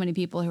be so many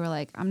people who are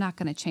like, I'm not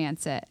going to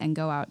chance it and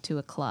go out to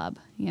a club,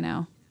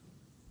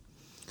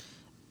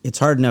 It's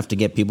hard enough to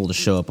get people to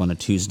show up on a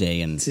Tuesday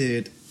in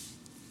Dude,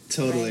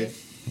 totally.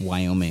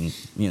 Wyoming,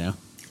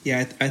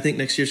 Yeah, I think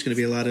next year's going to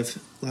be a lot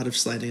of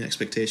sliding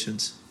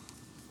expectations.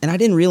 And I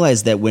didn't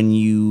realize that when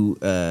you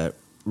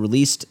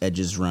released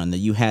Edge's Run that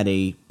you had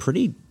a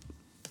pretty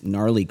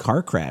gnarly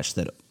car crash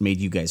that made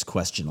you guys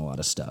question a lot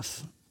of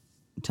stuff.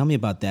 Tell me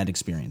about that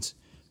experience.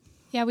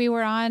 Yeah, we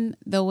were on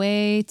the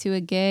way to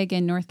a gig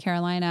in North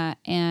Carolina,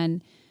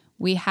 and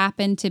we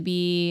happened to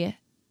be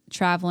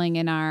traveling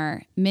in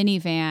our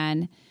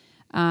minivan,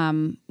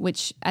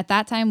 which at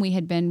that time we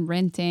had been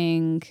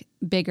renting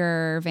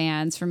bigger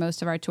vans for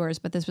most of our tours,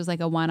 but this was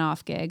a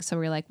one-off gig. So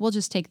we were like, we'll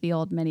just take the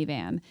old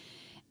minivan.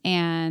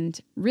 And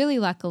really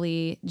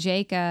luckily,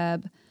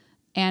 Jacob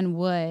and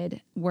Wood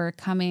were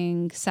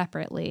coming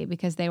separately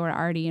because they were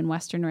already in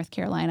Western North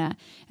Carolina.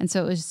 And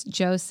so it was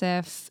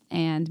Joseph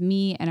and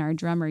me and our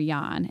drummer,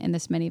 Jan, in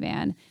this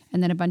minivan,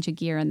 and then a bunch of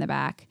gear in the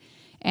back.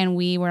 And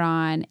we were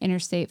on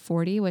Interstate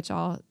 40, which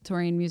all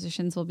touring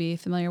musicians will be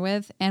familiar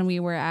with. And we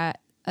were at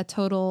a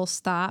total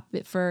stop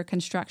for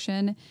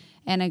construction.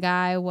 And a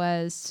guy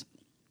was,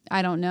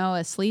 I don't know,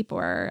 asleep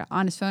or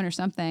on his phone or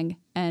something,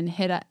 and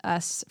hit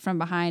us from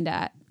behind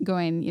at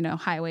going,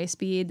 highway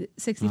speed,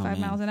 65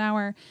 miles an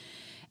hour.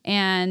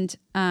 And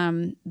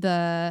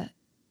the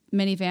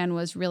minivan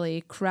was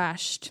really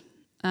crushed.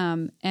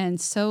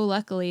 And so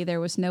luckily there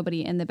was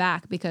nobody in the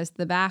back, because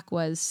the back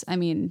was,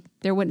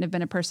 there wouldn't have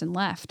been a person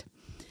left.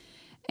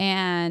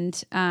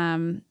 And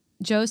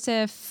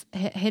Joseph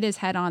hit his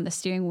head on the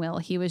steering wheel.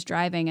 He was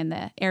driving and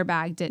the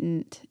airbag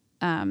didn't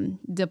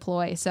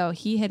deploy. So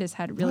he hit his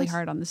head really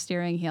hard on the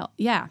steering wheel.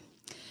 Yeah.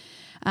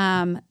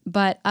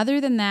 But other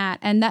than that,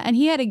 and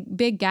he had a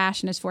big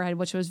gash in his forehead,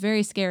 which was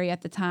very scary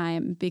at the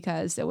time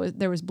because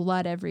there was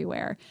blood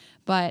everywhere.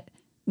 But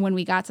when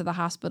we got to the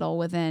hospital,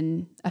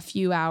 within a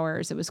few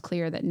hours, it was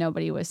clear that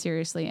nobody was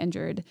seriously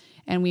injured.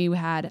 And we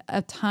had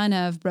a ton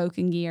of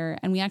broken gear,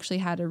 and we actually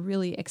had a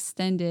really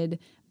extended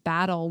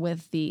battle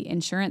with the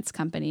insurance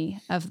company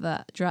of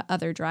the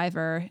other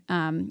driver,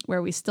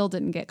 where we still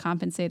didn't get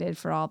compensated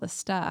for all the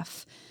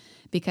stuff,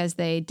 because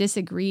they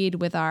disagreed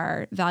with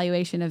our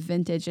valuation of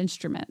vintage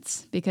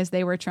instruments, because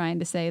they were trying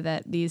to say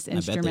that these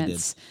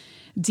instruments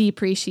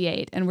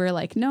depreciate. And we're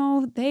like,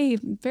 no, they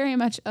very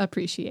much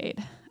appreciate.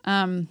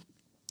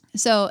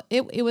 So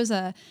it was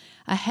a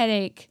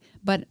headache,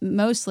 but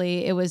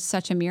mostly it was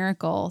such a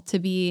miracle to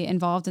be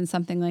involved in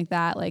something like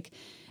that. Like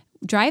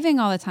driving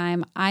all the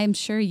time, I'm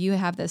sure you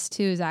have this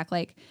too, Zach.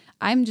 Like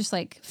I'm just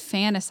like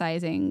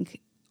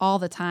fantasizing all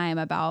the time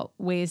about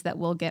ways that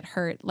we'll get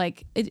hurt.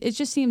 Like it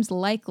just seems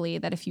likely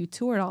that if you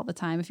toured all the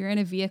time, if you're in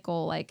a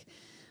vehicle like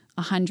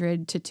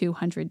 100 to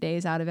 200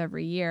 days out of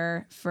every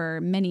year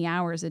for many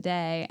hours a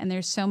day, and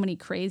there's so many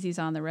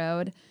crazies on the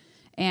road,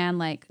 and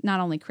like not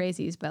only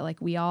crazies, but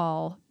like we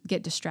all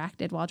get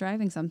distracted while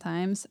driving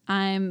sometimes.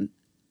 I'm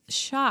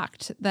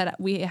shocked that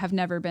we have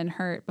never been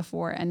hurt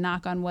before, and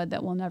knock on wood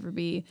that we'll never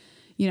be,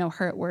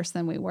 hurt worse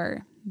than we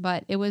were.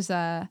 But it was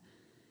a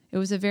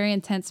very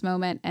intense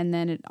moment. And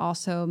then it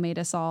also made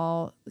us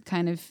all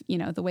kind of,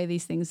 the way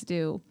these things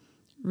do,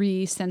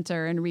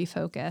 recenter and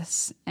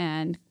refocus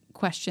and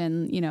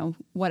question,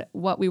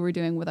 what we were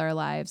doing with our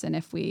lives, and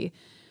if we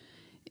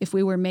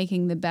were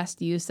making the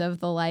best use of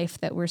the life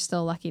that we're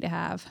still lucky to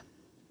have.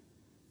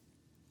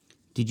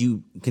 Did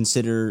you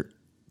consider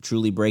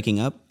truly breaking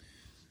up?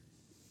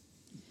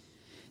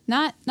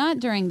 Not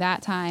during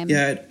that time.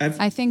 Yeah,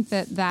 I think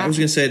that I was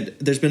going to say,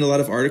 there's been a lot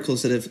of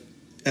articles that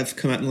have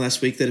come out in the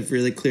last week that have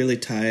really clearly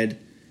tied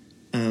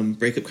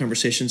breakup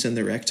conversations and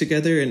the wreck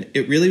together. And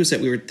it really was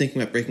that we were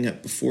thinking about breaking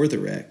up before the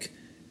wreck,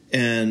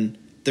 and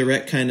the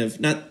wreck kind of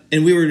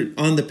and we were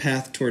on the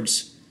path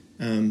towards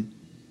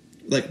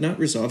not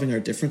resolving our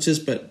differences,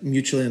 but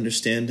mutually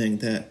understanding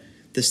that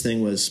this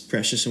thing was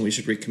precious and we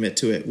should recommit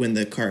to it when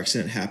the car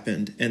accident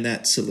happened. And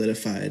that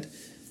solidified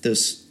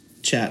those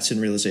chats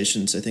and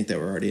realizations, I think, that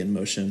were already in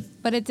motion.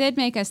 But it did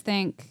make us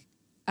think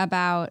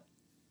about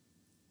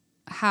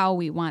how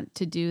we want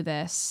to do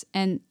this.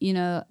 And,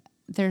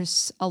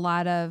 there's a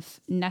lot of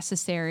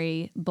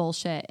necessary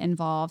bullshit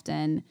involved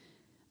in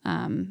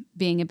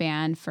being a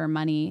band for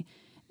money.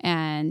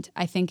 And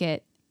I think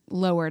it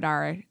lowered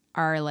our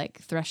like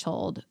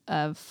threshold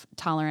of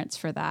tolerance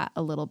for that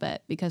a little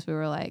bit, because we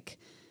were like,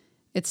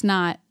 it's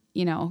not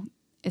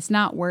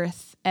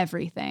worth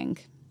everything.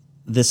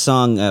 This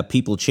song,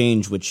 People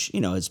Change, which,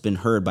 has been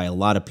heard by a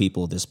lot of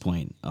people at this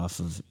point off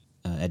of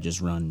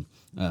Edge's run.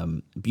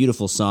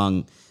 Beautiful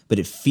song, but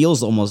it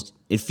feels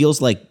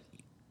like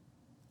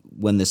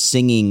when the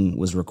singing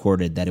was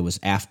recorded that it was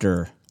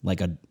after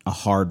like a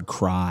hard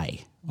cry,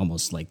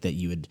 almost like that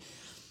you had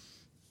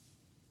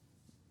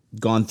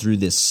gone through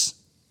this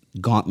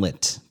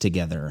gauntlet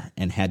together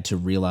and had to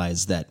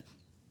realize that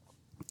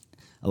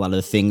a lot of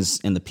the things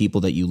and the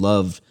people that you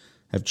love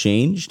have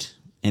changed,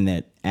 and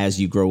that as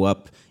you grow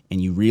up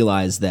and you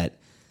realize that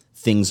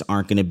things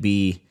aren't going to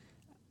be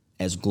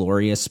as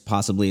glorious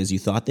possibly as you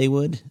thought they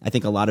would. I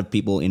think a lot of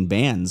people in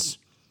bands,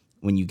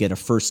 when you get a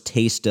first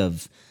taste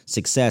of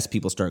success,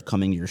 people start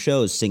coming to your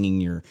shows, singing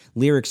your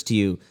lyrics to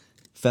you.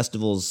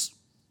 Festivals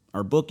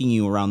are booking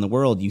you around the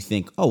world. You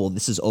think, oh, well,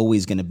 this is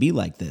always going to be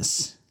like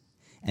this.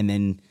 And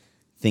then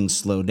things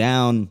slow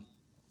down,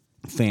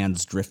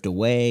 fans drift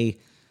away,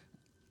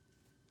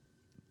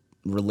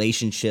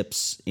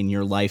 relationships in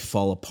your life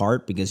fall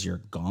apart because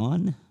you're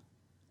gone,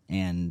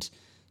 and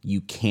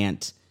you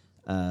can't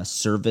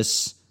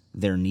service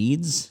their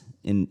needs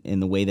in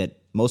the way that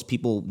most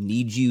people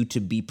need you to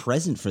be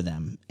present for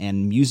them.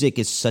 And music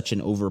is such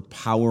an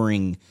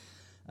overpowering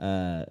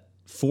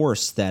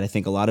force that I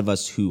think a lot of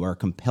us who are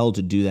compelled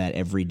to do that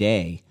every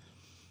day,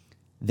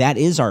 that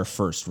is our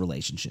first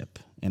relationship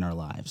in our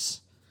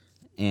lives.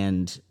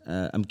 And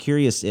I'm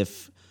curious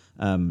if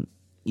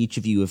each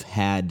of you have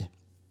had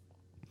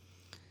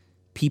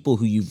people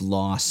who you've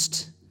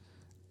lost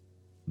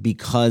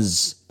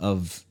because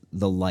of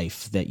the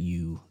life that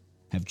you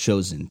have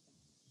chosen.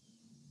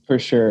 For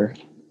sure.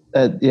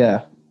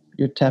 Yeah,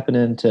 you're tapping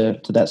into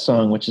that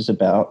song, which is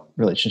about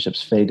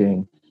relationships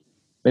fading,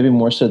 maybe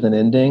more so than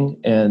ending,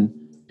 and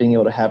being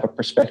able to have a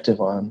perspective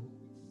on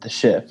the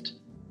shift.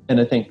 And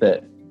I think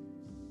that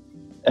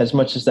as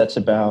much as that's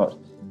about,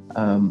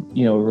 a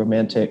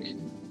romantic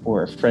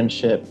or a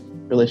friendship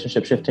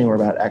relationship shifting or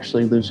about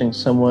actually losing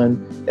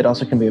someone. It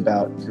also can be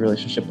about your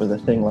relationship with a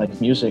thing like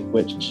music,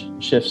 which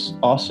shifts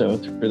also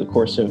through the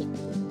course of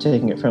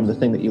taking it from the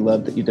thing that you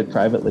loved that you did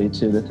privately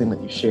to the thing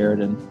that you shared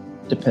and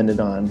depended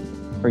on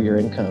for your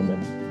income.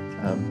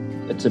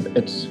 And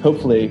it's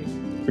hopefully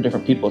for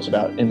different people, it's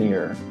about any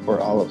or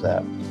all of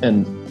that.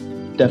 And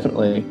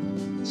definitely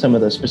some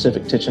of the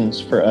specific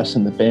tensions for us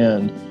in the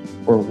band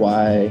were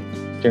why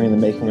during the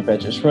making of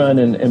Edge's Run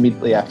and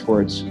immediately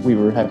afterwards, we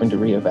were having to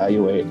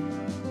reevaluate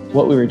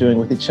what we were doing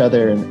with each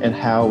other and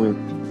how we were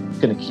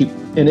going to keep,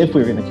 and if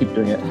we were going to keep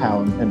doing it,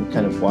 how and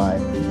kind of why.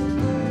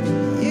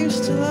 I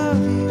used to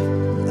love you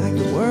like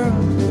the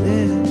world would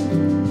end.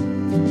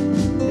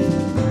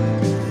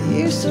 I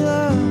used to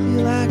love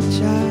you like a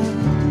child.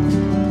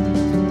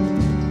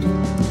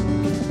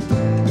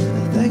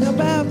 The thing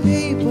about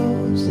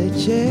people is they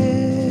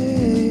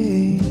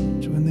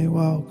change when they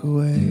walk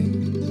away.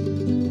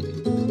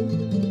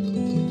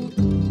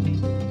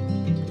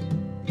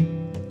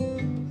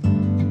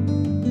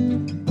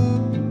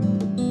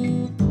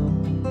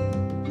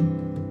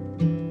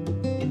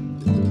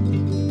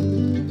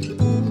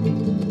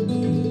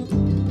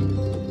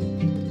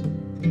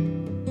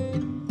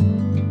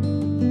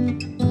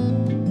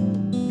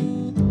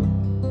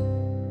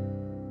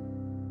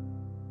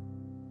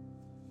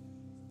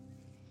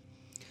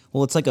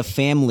 Well, it's like a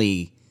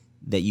family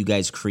that you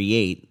guys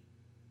create,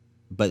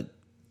 but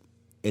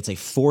it's a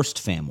forced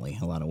family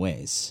in a lot of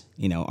ways.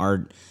 You know,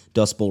 our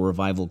Dust Bowl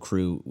revival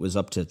crew was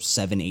up to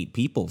 7-8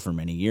 people for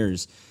many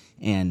years,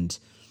 and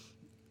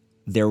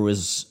there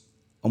was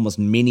almost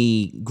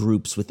mini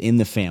groups within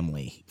the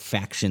family,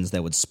 factions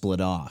that would split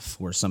off,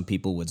 where some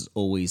people would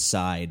always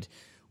side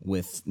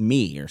with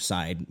me or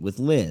side with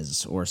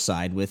Liz or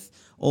side with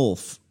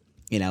Ulf,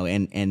 you know,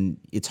 and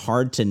it's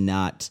hard to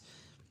not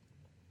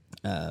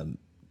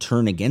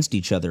turn against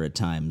each other at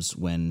times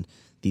when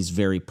these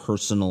very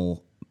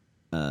personal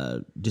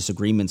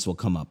disagreements will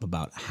come up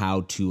about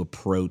how to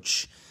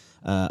approach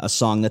a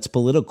song that's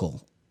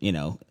political. You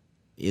know,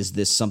 is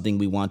this something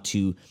we want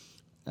to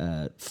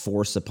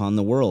force upon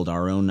the world,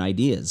 our own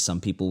ideas? Some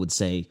people would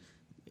say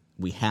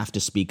we have to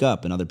speak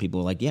up, and other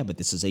people are like, yeah, but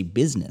this is a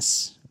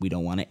business. We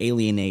don't want to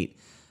alienate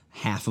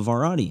half of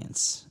our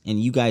audience.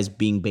 And you guys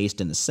being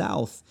based in the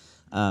South,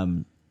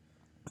 I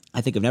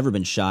think I've never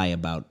been shy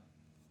about,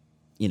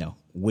 you know,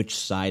 which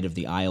side of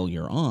the aisle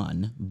you're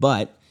on,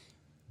 but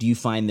do you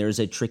find there's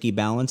a tricky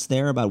balance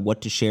there about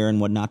what to share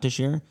and what not to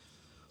share?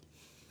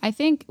 I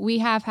think we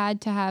have had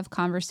to have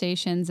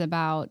conversations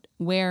about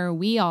where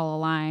we all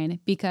align,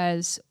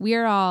 because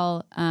we're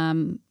all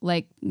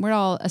we're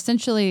all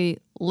essentially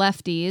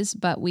lefties,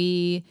 but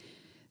we,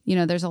 you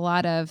know, there's a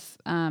lot of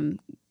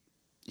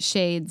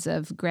shades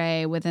of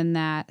gray within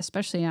that,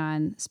 especially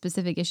on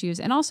specific issues,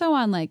 and also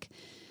on like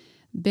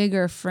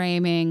bigger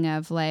framing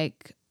of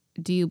like,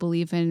 do you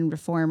believe in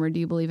reform or do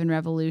you believe in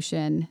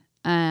revolution?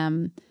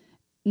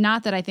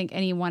 Not that I think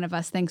any one of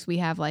us thinks we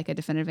have like a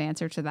definitive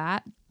answer to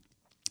that,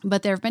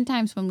 but there have been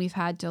times when we've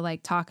had to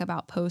like talk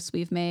about posts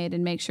we've made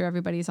and make sure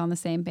everybody's on the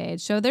same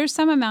page. So there's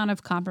some amount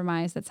of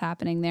compromise that's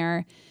happening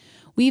there.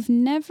 We've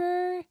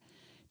never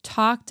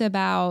talked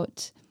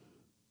about,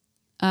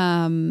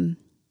 we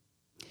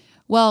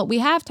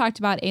have talked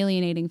about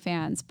alienating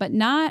fans, but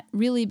not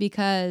really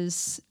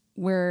because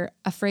we're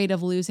afraid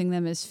of losing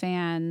them as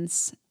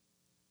fans.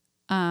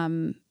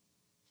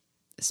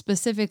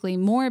 Specifically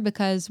more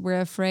because we're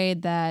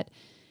afraid that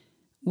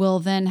we'll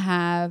then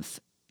have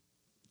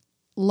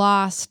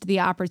lost the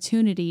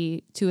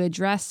opportunity to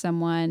address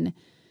someone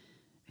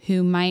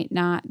who might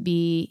not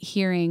be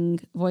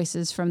hearing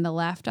voices from the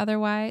left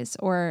otherwise,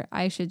 or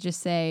I should just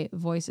say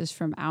voices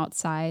from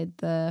outside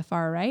the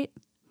far right.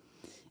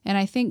 And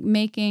I think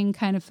making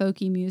kind of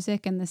folky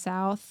music in the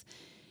South,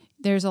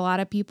 there's a lot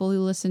of people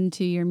who listen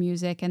to your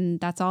music and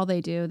that's all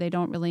they do. They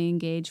don't really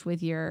engage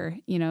with your,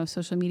 you know,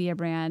 social media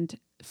brand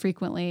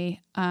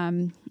frequently.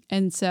 And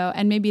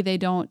maybe they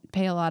don't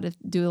do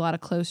a lot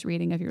of close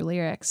reading of your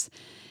lyrics.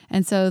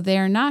 And so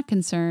they're not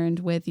concerned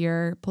with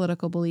your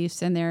political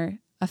beliefs, and they're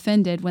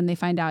offended when they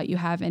find out you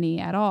have any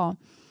at all.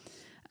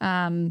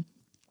 And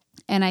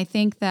I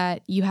think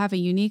that you have a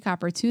unique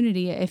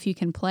opportunity, if you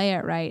can play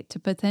it right, to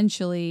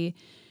potentially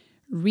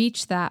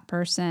reach that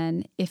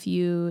person if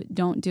you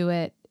don't do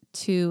it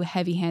too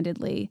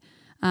heavy-handedly.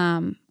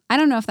 I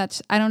don't know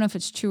if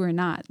it's true or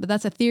not, but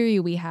that's a theory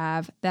we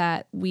have,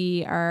 that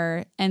we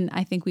are, and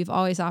I think we've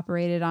always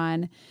operated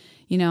on,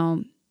 you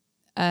know,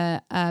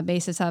 a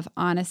basis of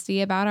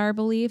honesty about our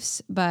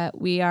beliefs, but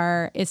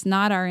it's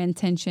not our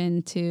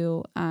intention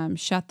to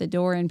shut the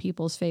door in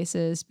people's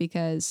faces,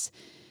 because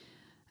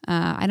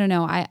I don't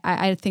know.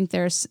 I think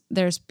there's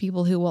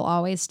people who will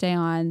always stay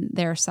on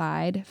their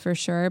side for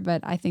sure,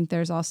 but I think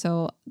there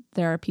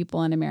are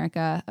people in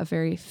America, a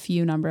very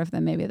few number of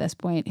them maybe at this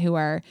point, who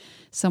are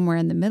somewhere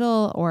in the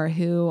middle or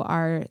who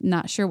are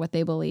not sure what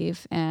they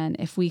believe. And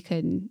if we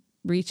could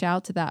reach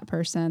out to that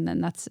person, then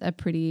that's a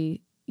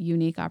pretty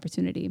unique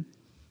opportunity.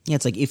 Yeah,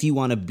 it's like if you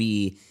want to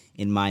be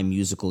in my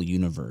musical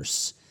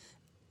universe,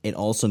 it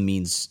also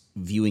means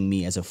viewing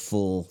me as a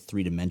full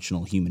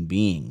three-dimensional human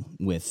being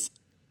with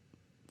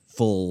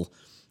full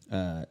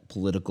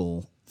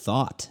political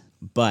thought.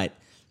 But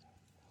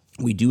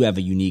we do have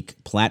a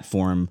unique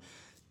platform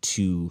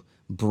to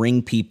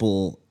bring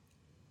people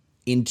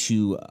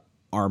into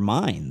our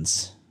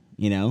minds,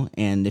 you know?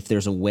 And if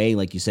there's a way,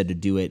 like you said, to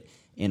do it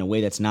in a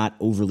way that's not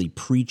overly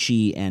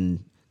preachy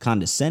and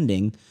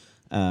condescending,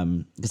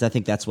 because I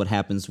think that's what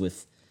happens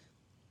with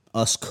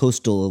us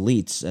coastal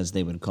elites, as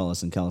they would call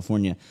us in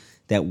California,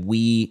 that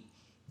we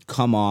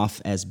come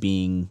off as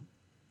being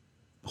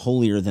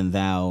holier than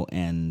thou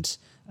and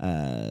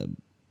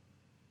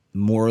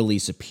morally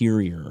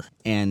superior.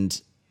 And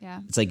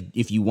it's like,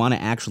 if you want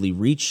to actually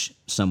reach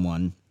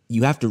someone,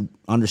 you have to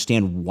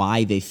understand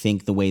why they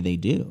think the way they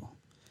do.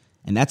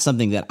 And that's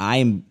something that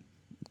I'm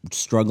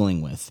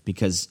struggling with,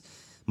 because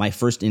my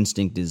first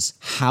instinct is,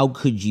 how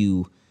could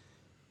you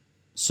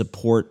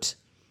support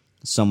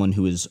someone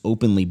who is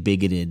openly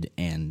bigoted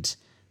and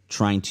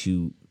trying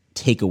to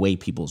take away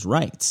people's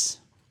rights?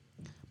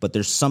 But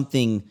there's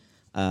something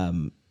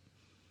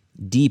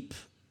deep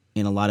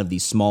in a lot of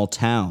these small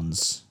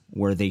towns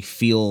where they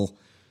feel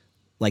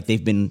like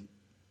they've been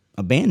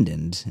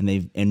abandoned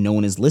and no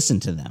one has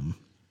listened to them.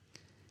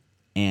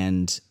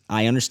 And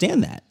I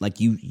understand that. Like,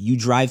 you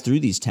drive through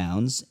these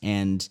towns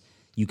and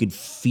you could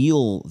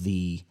feel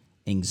the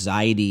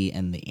anxiety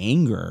and the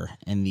anger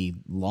and the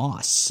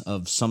loss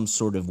of some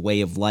sort of way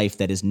of life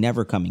that is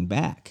never coming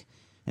back.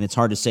 And it's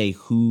hard to say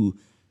who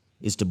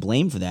is to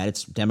blame for that.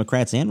 It's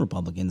Democrats and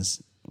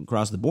Republicans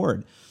across the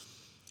board.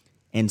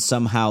 And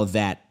somehow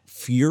that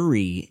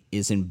fury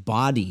is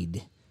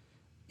embodied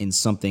in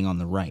something on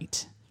the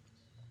right.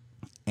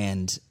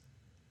 And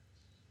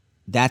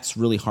that's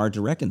really hard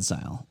to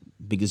reconcile,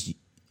 because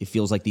it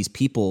feels like these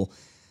people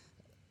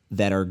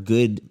that are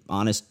good,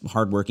 honest,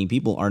 hardworking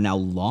people are now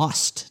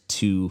lost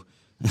to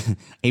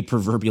a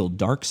proverbial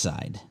dark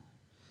side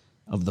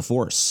of the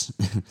Force.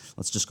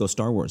 Let's just go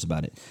Star Wars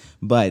about it.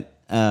 But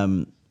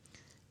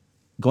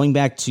going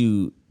back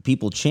to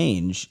people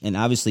change, and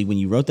obviously when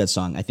you wrote that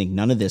song, I think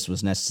none of this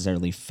was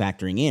necessarily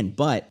factoring in,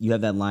 but you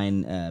have that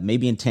line,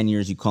 maybe in 10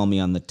 years you call me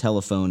on the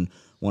telephone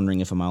wondering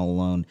if I'm all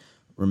alone.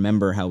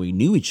 Remember how we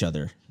knew each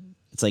other.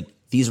 It's like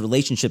these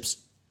relationships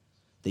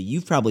that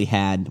you've probably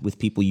had with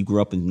people you grew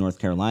up in North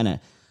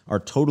Carolina are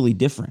totally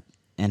different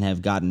and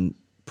have gotten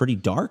pretty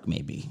dark,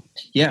 maybe.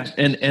 Yeah.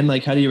 And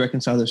like, how do you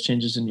reconcile those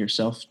changes in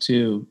yourself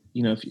too?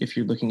 You know, if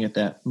you're looking at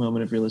that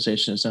moment of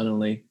realization, it's not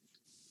only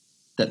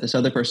that this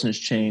other person has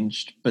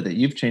changed, but that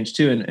you've changed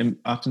too. And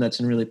often that's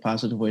in really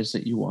positive ways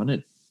that you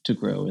wanted to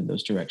grow in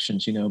those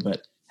directions, you know,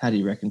 but how do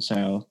you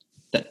reconcile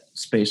that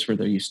space where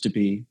there used to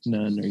be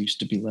none or used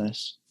to be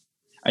less?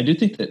 I do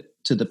think that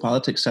to the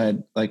politics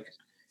side, like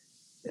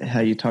how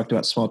you talked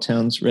about small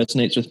towns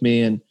resonates with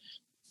me. And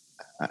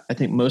I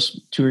think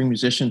most touring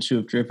musicians who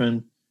have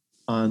driven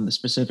on the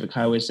specific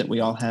highways that we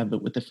all have,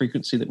 but with the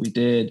frequency that we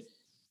did,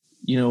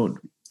 you know,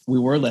 we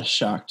were less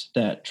shocked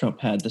that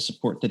Trump had the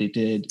support that he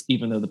did,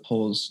 even though the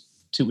polls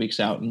 2 weeks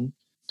out in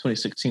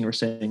 2016 were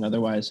saying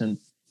otherwise. And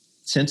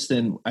since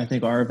then, I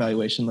think our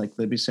evaluation, like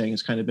Libby's saying,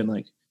 has kind of been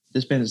like,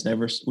 this band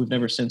we've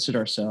never censored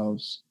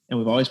ourselves, and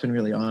we've always been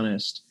really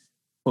honest,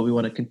 but we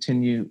want to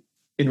continue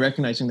in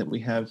recognizing that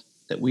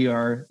we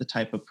are the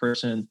type of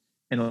person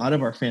in a lot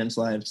of our fans'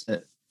 lives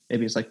that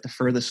maybe it's like the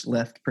furthest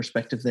left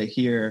perspective they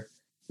hear.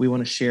 We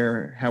want to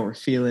share how we're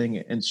feeling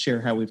and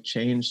share how we've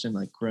changed and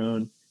like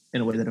grown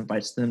in a way that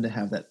invites them to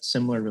have that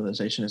similar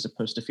realization, as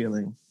opposed to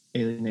feeling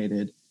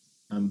alienated,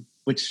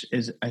 which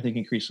is, I think,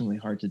 increasingly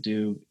hard to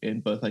do in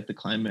both like the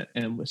climate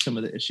and with some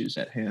of the issues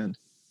at hand.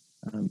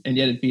 And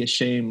yet it'd be a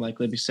shame, like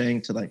Libby's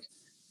saying, to like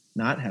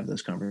not have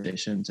those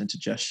conversations and to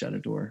just shut a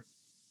door.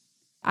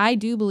 I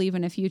do believe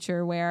in a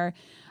future where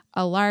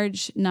a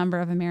large number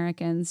of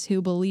Americans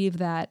who believe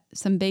that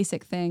some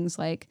basic things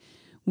like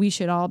we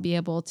should all be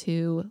able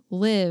to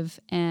live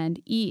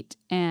and eat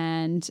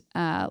and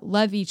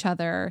love each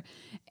other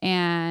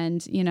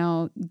and, you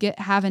know,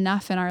 have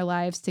enough in our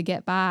lives to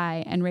get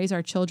by and raise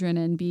our children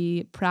and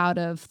be proud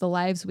of the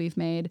lives we've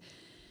made.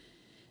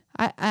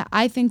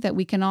 I think that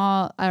we can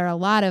all, or a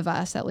lot of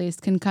us at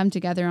least, can come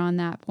together on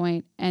that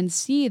point and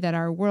see that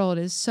our world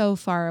is so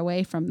far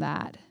away from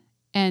that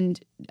and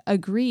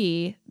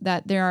agree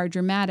that there are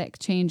dramatic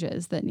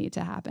changes that need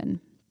to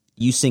happen.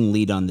 You sing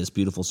lead on this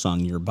beautiful song,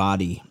 Your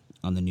Body,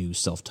 on the new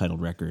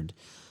self-titled record.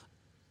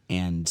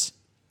 And,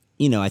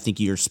 you know, I think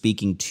you're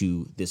speaking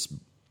to this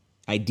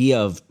idea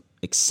of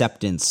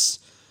acceptance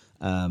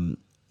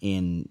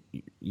in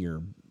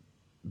your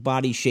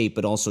body shape,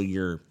 but also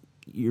your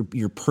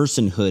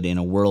personhood in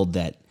a world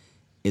that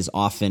is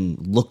often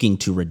looking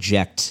to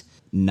reject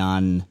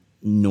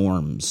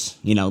non-norms.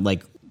 You know,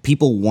 like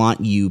people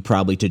want you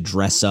probably to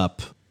dress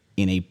up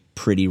in a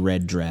pretty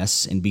red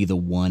dress and be the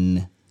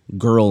one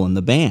girl in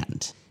the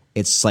band.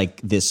 It's like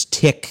this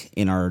tick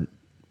in our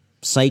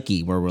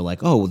psyche where we're like,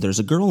 oh, there's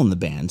a girl in the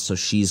band, so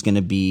she's going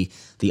to be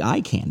the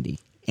eye candy.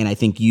 And I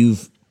think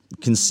you've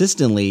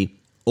consistently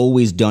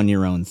always done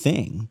your own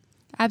thing.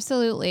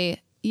 Absolutely.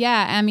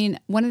 Yeah, I mean,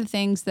 one of the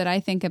things that I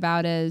think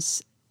about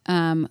is,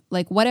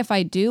 like, what if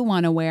I do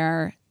want to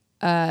wear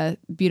a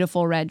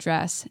beautiful red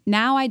dress?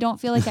 Now I don't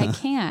feel like I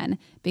can,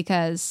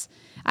 because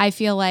I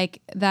feel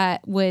like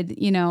that would,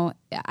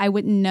 I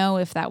wouldn't know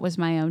if that was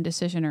my own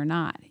decision or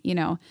not,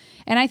 And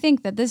I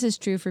think that this is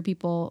true for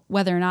people,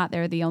 whether or not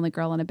they're the only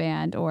girl in a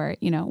band, or,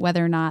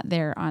 whether or not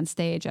they're on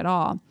stage at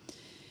all.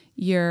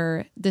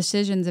 Your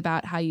decisions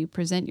about how you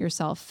present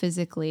yourself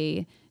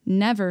physically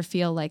never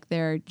feel like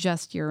they're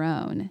just your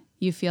own.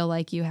 You feel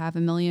like you have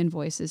a million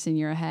voices in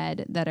your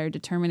head that are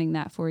determining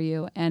that for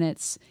you, and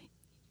it's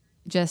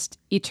just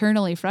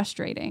eternally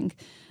frustrating.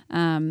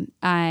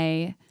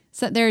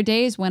 So there are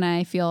days when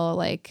I feel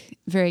like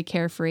very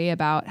carefree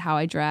about how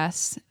I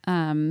dress,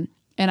 and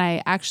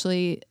I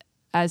actually,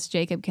 as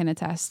Jacob can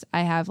attest,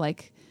 I have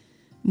like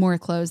more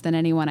clothes than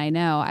anyone I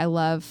know. I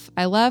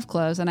love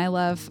clothes, and I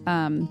love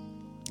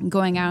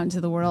going out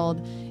into the world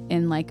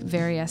in like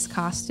various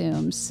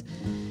costumes.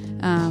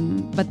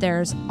 But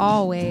there's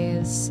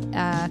always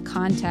a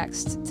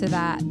context to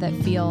that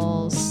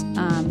feels,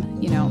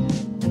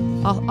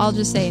 I'll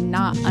just say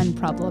not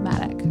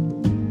unproblematic.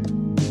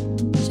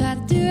 Try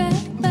to do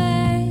right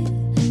by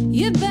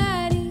your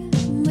body,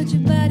 but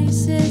your body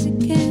says it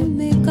can't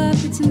make up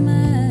its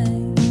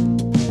mind.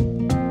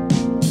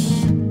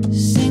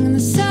 Singing the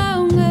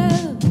song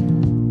of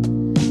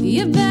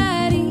your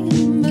body,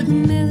 but the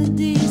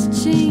melody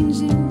is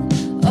changing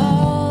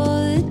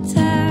all the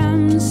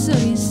time, so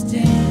you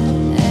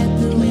stand at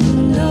the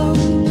window,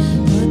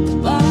 put the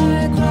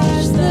bar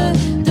across the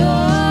door,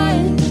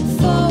 and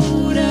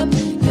fold up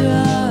your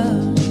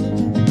arms.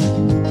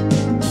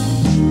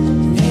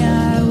 They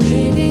are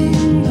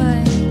waiting,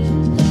 but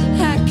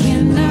I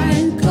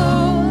cannot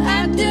go.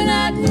 I do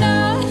not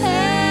know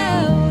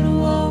how to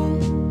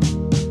walk.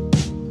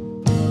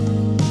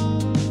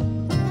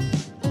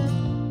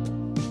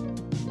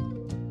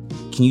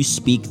 Can you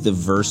speak the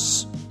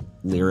verse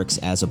lyrics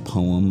as a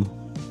poem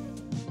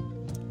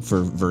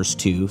for verse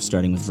 2,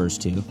 starting with verse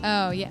 2?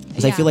 Oh, yeah.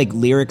 Because I feel like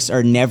lyrics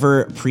are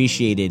never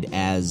appreciated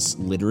as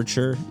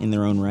literature in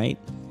their own right,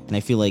 and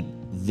I feel like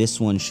this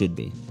one should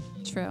be.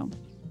 True.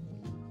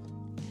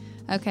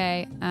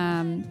 Okay.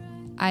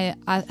 I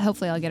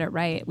hopefully I'll get it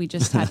right. We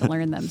just had to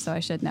learn them, so I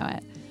should know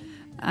it.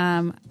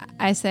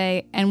 I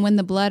say, and when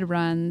the blood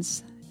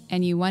runs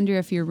and you wonder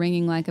if you're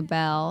ringing like a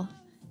bell,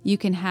 you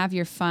can have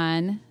your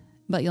fun,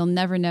 but you'll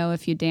never know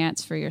if you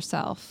dance for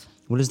yourself.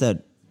 What does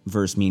that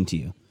verse mean to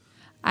you?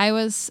 I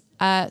was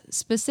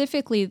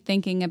specifically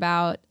thinking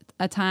about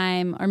a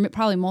time, or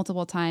probably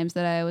multiple times,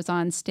 that I was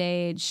on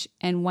stage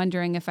and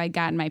wondering if I'd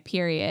gotten my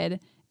period,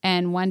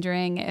 and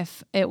wondering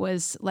if it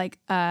was like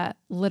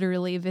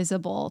literally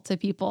visible to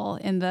people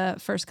in the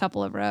first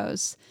couple of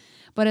rows.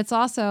 But it's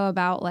also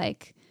about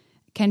like,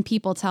 can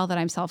people tell that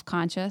I'm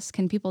self-conscious?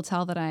 Can people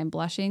tell that I'm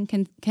blushing?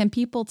 Can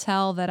people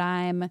tell that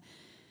I'm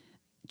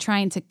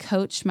trying to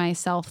coach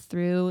myself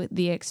through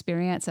the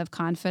experience of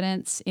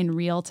confidence in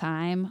real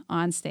time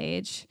on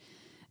stage?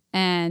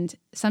 And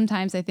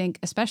sometimes I think,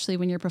 especially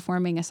when you're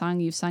performing a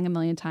song you've sung a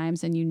million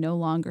times and you no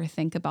longer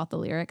think about the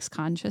lyrics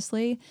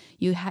consciously,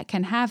 you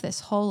can have this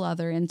whole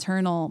other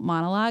internal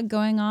monologue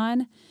going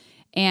on,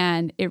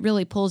 and it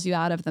really pulls you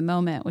out of the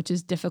moment, which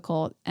is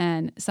difficult.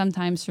 And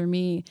sometimes for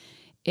me,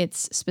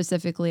 it's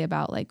specifically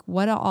about like,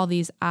 what do all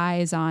these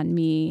eyes on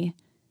me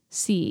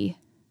see?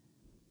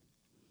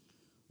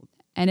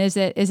 And is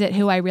it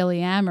who I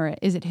really am, or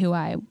is it who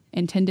I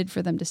intended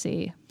for them to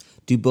see?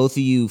 Do both of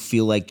you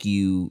feel like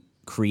you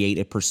create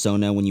a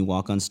persona when you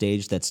walk on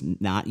stage that's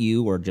not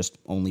you, or just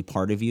only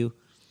part of you?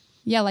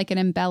 Yeah, like an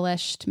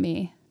embellished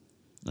me.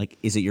 Like,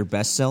 is it your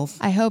best self?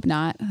 I hope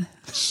not.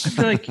 I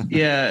feel like,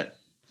 yeah,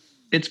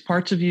 it's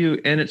parts of you,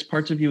 and it's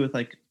parts of you with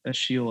like a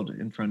shield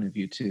in front of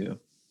you too.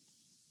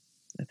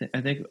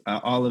 I think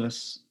all of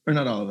us, or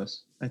not all of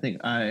us, I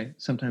think I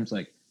sometimes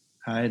like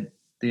hide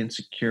the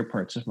insecure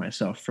parts of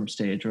myself from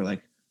stage, or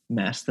like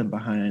mask them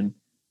behind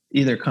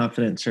either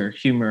confidence or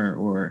humor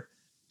or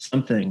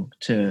something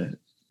to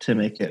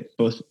make it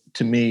both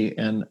to me,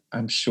 and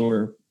I'm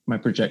sure my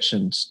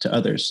projections to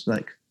others,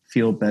 like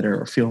feel better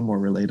or feel more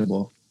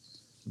relatable.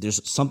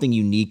 There's something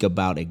unique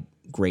about a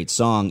great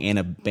song and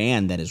a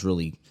band that is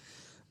really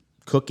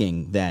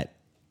cooking, that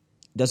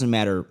doesn't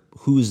matter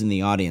who's in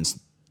the audience,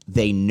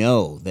 they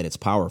know that it's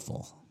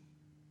powerful.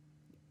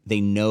 They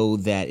know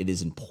that it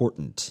is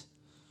important.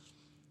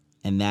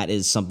 And that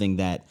is something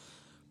that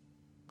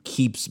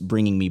keeps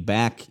bringing me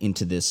back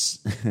into this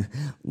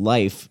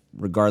life,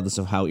 regardless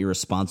of how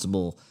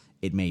irresponsible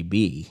it may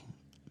be,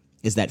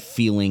 is that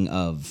feeling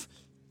of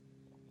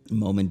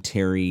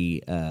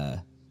momentary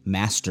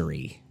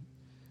mastery.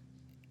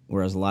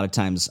 Whereas a lot of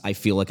times I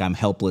feel like I'm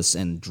helpless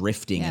and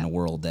drifting in a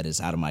world that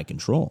is out of my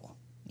control,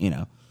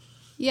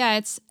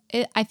 Yeah,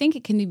 I think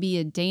it can be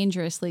a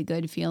dangerously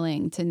good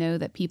feeling to know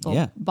that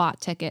people bought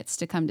tickets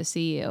to come to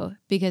see you,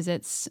 because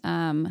it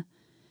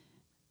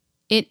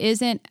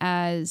isn't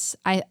as,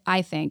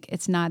 I think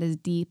it's not as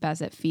deep as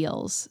it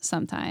feels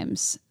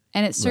sometimes.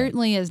 And it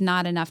certainly is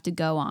not enough to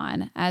go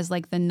on, as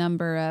like the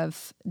number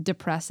of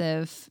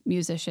depressive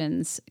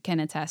musicians can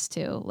attest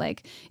to.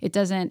 Like it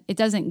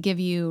doesn't give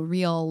you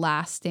real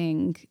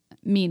lasting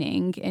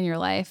meaning in your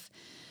life.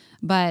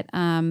 But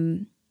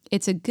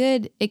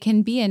it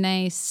can be a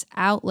nice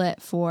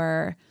outlet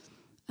for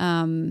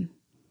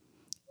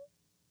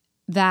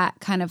that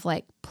kind of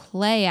like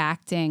play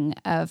acting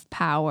of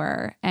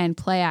power and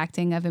play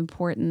acting of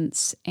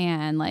importance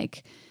and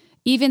like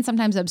even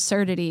sometimes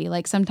absurdity.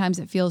 Like sometimes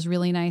it feels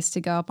really nice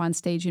to go up on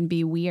stage and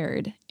be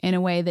weird in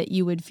a way that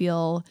you would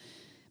feel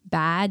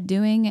bad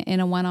doing in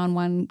a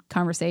one-on-one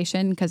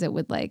conversation because it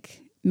would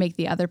like make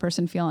the other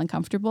person feel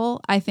uncomfortable.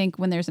 I think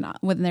when there's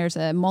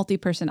a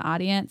multi-person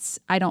audience,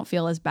 I don't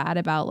feel as bad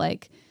about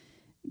like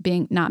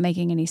not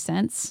making any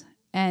sense,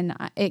 and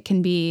it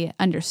can be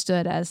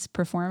understood as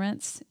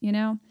performance, you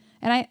know?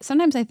 And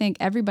sometimes I think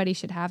everybody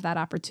should have that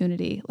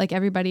opportunity. Like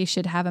everybody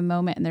should have a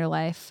moment in their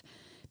life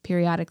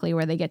periodically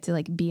where they get to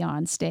like be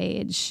on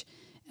stage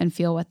and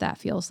feel what that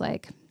feels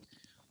like.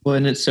 Well,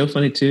 and it's so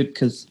funny too,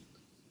 because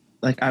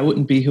like I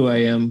wouldn't be who I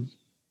am.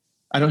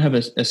 I don't have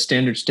a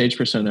standard stage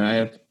persona. I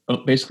have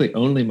basically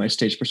only my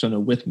stage persona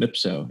with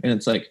Mipso. And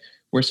it's like,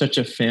 we're such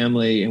a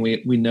family and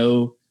we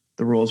know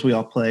the roles we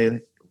all play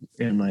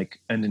in like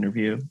an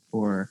interview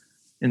or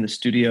in the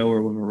studio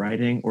or when we're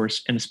writing,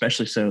 and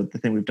especially so the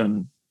thing we've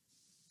done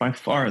by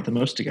far the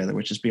most together,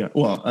 which is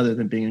other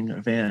than being in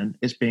a van,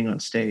 is being on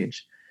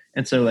stage.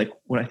 And so like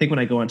when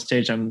I go on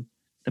stage, I'm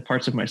the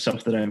parts of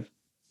myself that I've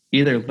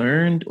either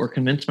learned or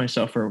convinced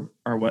myself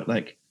are what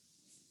like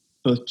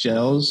both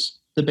gels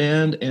the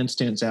band and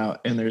stands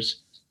out. And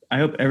I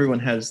hope everyone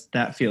has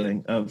that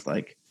feeling of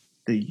like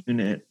the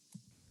unit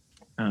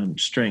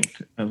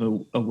strength of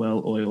a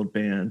well-oiled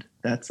band.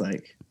 That's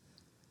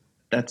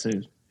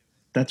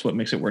what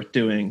makes it worth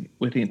doing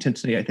with the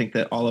intensity. I think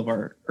that all of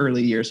our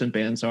early years in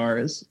bands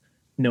is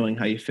knowing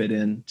how you fit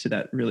in to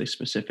that really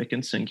specific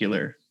and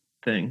singular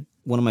thing.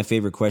 One of my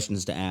favorite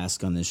questions to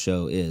ask on this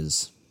show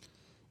is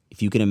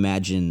if you can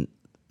imagine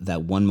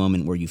that one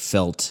moment where you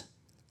felt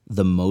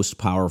the most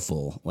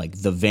powerful,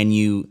 like the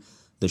venue,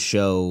 the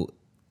show,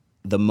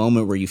 the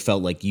moment where you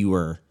felt like you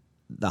were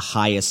the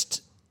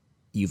highest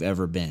you've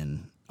ever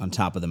been on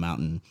top of the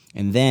mountain,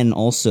 and then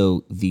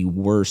also the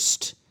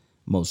worst,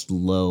 most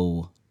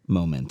low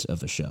moment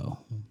of a show,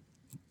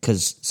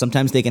 because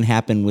sometimes they can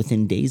happen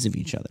within days of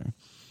each other.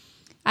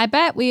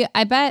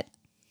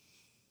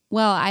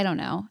 Well, I don't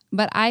know,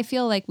 but I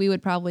feel like we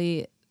would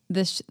probably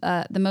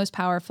the most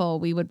powerful.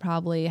 We would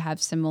probably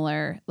have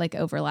similar like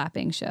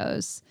overlapping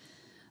shows.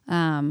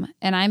 And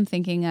I'm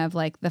thinking of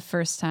like the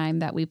first time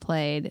that we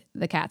played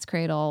the Cat's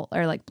Cradle,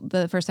 or like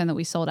the first time that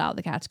we sold out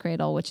the Cat's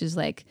Cradle, which is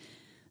like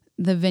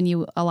the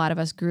venue a lot of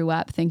us grew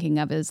up thinking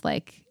of as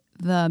like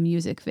the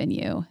music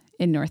venue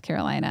in North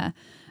Carolina.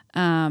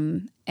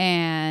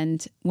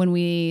 And when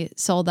we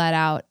sold that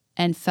out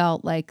and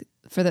felt like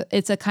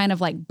it's a kind of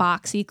like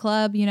boxy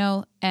club, you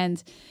know,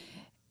 and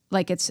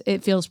like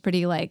it feels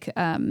pretty like,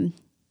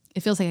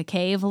 it feels like a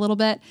cave a little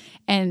bit.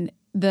 And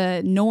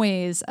the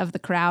noise of the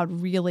crowd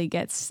really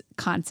gets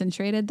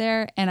concentrated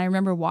there. And I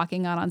remember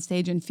walking out on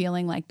stage and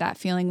feeling like that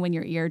feeling when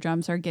your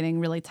eardrums are getting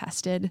really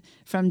tested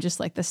from just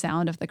like the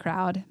sound of the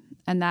crowd.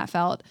 And that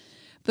felt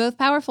both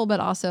powerful, but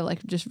also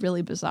like just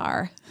really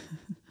bizarre.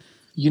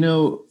 You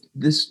know,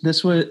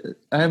 this was,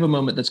 I have a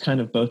moment that's kind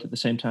of both at the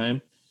same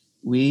time.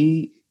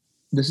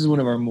 This is one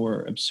of our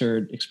more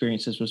absurd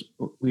experiences. Was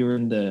we were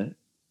on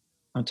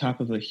top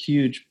of a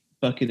huge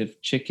bucket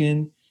of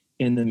chicken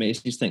in the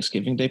Macy's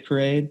Thanksgiving Day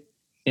Parade.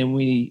 And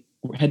we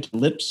had to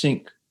lip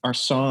sync our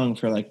song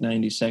for like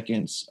 90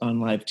 seconds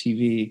on live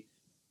TV,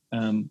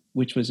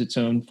 which was its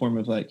own form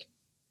of like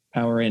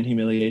power and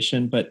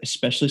humiliation, but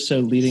especially so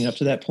leading up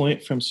to that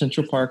point from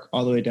Central Park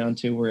all the way down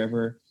to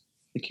wherever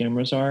the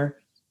cameras are.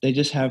 They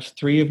just have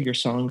 3 of your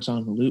songs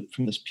on loop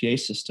from this PA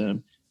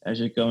system as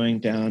you're going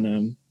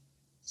down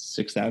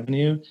 6th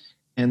Avenue.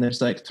 And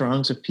there's like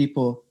throngs of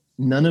people,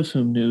 none of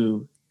whom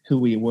knew who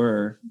we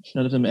were.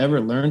 None of them ever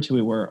learned who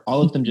we were.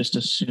 All of them just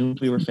assumed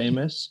we were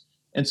famous.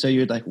 And so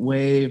you'd like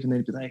wave and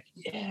they'd be like,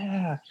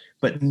 yeah,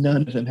 but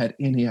none of them had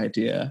any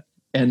idea.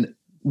 And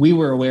we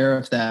were aware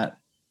of that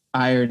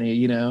irony,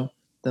 you know,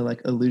 the like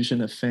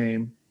illusion of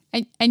fame.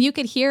 And you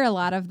could hear a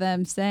lot of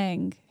them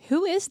saying,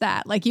 who is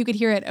that? Like you could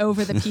hear it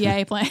over the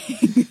PA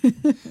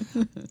playing.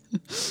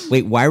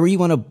 Wait, why were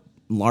you on a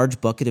large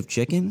bucket of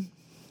chicken?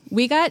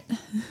 We got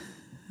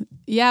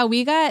somebody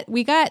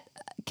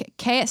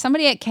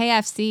at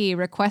KFC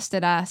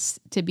requested us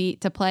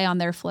to play on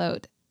their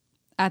float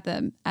at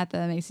the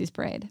Macy's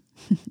parade.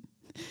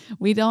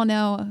 We don't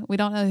know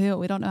who.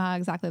 We don't know how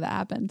exactly that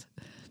happened.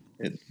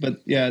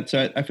 But yeah,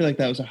 so I feel like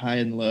that was a high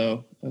and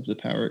low of the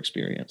power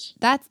experience.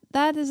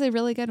 That is a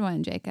really good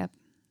one, Jacob.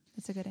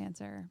 That's a good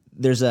answer.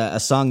 There's a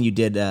song you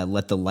did,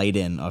 Let the Light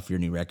In, off your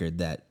new record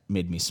that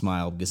made me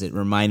smile because it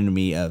reminded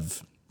me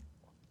of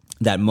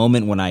that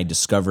moment when I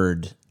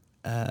discovered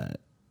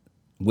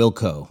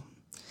Wilco.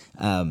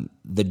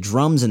 The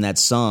drums in that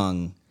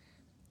song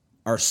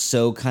are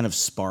so kind of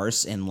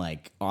sparse and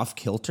like off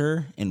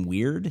kilter and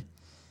weird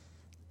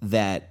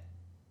that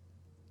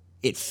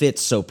it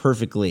fits so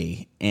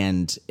perfectly,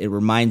 and it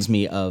reminds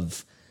me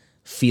of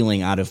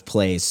feeling out of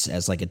place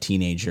as like a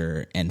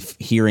teenager and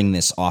hearing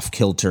this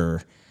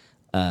off-kilter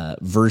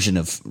version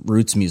of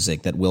roots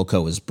music that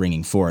Wilco was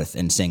bringing forth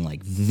and saying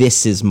like,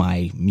 this is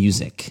my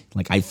music.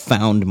 Like, I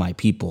found my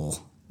people,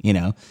 you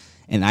know?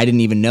 And I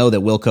didn't even know that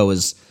Wilco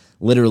was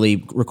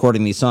literally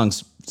recording these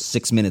songs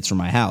 6 minutes from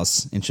my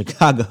house in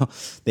Chicago.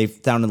 They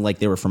sounded like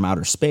they were from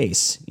outer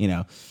space, you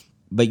know?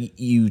 But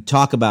you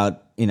talk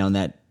about, you know, in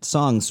that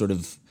song sort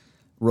of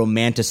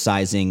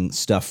romanticizing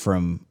stuff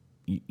from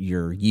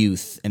your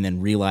youth and then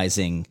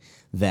realizing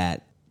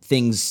that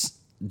things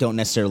don't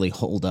necessarily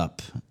hold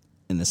up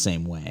in the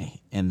same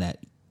way, and that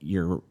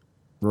your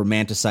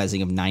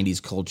romanticizing of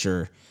 90s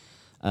culture,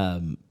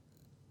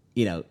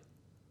 you know,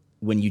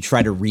 when you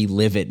try to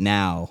relive it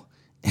now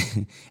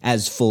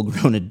as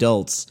full-grown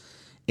adults,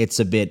 it's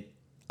a bit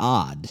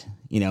odd,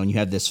 you know, and you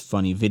have this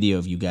funny video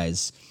of you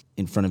guys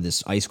in front of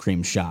this ice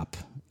cream shop,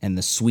 and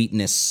the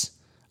sweetness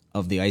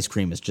of the ice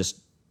cream is just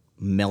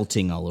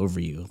melting all over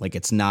you. Like,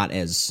 it's not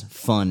as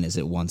fun as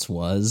it once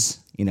was,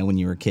 you know, when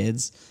you were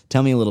kids.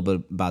 Tell me a little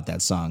bit about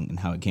that song and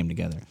how it came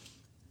together.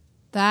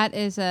 That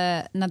is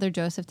another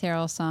Joseph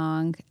Terrell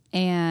song,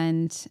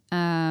 and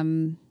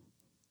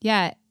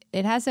yeah,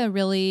 it has a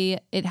really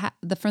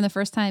from the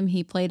first time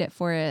he played it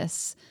for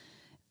us,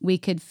 we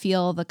could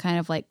feel the kind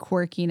of like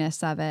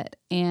quirkiness of it,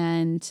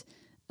 and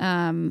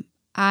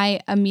I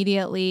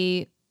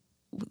immediately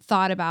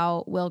thought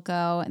about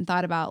Wilco and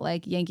thought about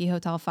like Yankee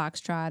Hotel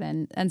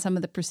Foxtrot and some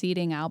of the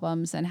preceding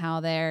albums, and how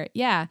they're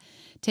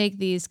take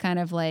these kind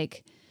of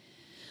like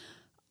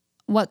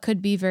what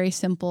could be very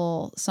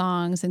simple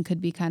songs and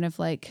could be kind of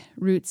like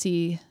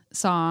rootsy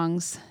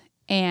songs,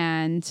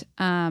 and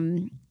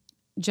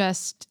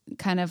just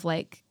kind of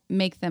like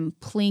make them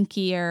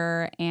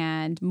plinkier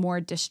and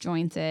more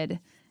disjointed.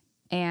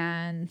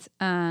 And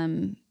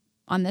on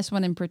this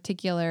one in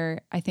particular,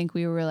 I think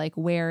we were like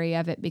wary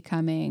of it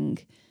becoming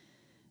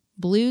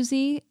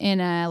bluesy in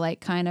a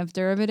like kind of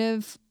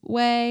derivative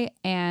way,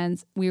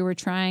 and we were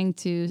trying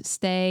to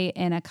stay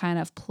in a kind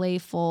of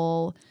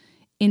playful,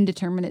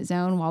 indeterminate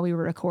zone while we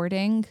were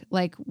recording.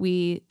 Like,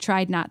 we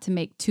tried not to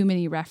make too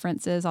many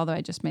references, although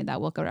I just made that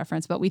Wilco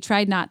reference, but we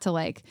tried not to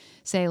like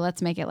say,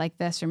 let's make it like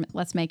this or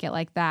let's make it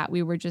like that.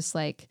 We were just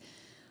like,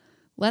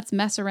 let's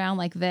mess around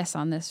like this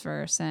on this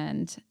verse,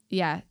 and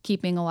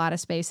keeping a lot of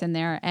space in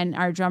there. And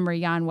our drummer,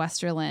 Jan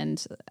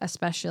Westerland,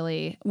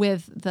 especially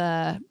with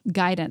the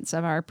guidance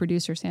of our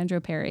producer,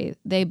 Sandro Perri,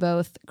 they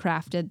both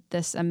crafted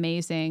this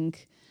amazing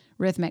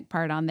rhythmic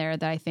part on there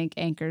that I think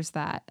anchors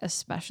that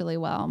especially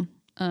well.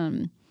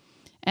 And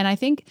I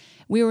think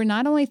we were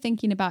not only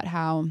thinking about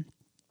how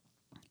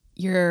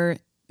your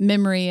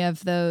memory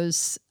of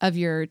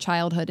your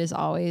childhood is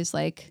always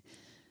like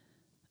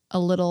a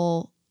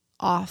little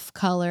off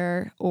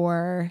color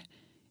or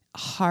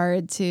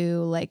hard to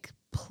like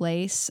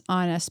place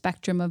on a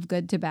spectrum of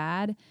good to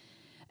bad,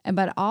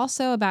 but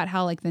also about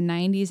how like the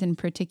 90s in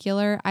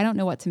particular, I don't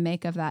know what to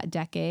make of that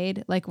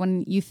decade. Like,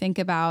 when you think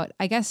about,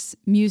 I guess,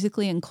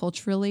 musically and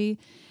culturally,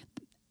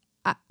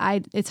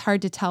 it's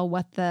hard to tell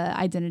what the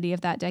identity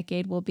of that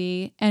decade will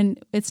be.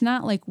 And it's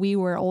not like we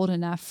were old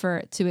enough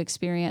to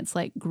experience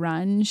like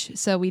grunge,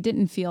 so we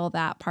didn't feel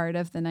that part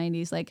of the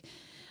 90s. Like,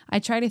 I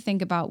try to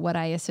think about what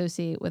I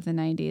associate with the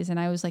 90s, and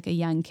I was like a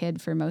young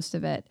kid for most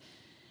of it.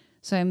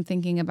 So I'm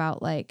thinking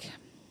about like,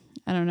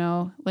 I don't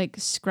know, like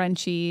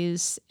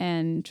scrunchies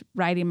and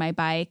riding my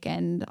bike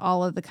and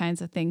all of the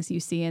kinds of things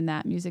you see in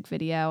that music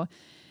video.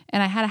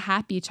 And I had a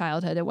happy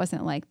childhood. It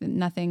wasn't like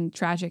nothing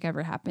tragic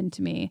ever happened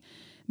to me.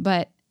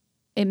 But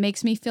it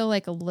makes me feel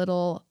like a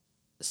little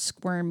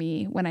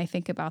squirmy when I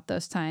think about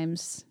those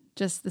times,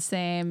 just the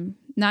same,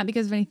 not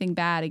because of anything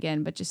bad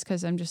again, but just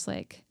because I'm just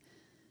like,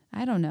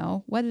 I don't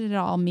know, what did it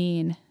all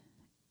mean?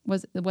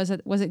 Was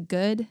it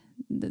good?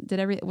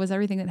 Was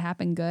everything that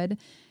happened good?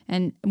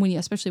 And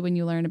especially when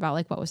you learn about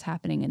like what was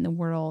happening in the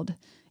world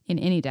in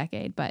any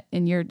decade, but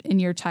in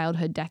your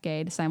childhood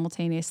decade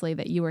simultaneously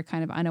that you were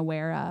kind of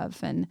unaware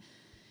of, and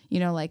you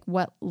know, like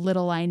what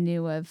little I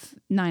knew of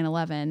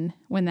 9/11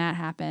 when that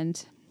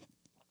happened.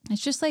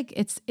 It's just like,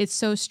 it's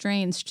so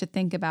strange to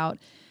think about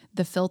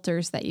the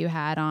filters that you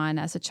had on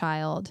as a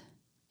child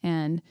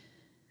and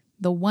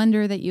the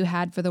wonder that you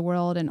had for the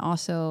world, and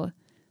also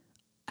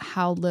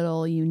how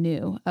little you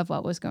knew of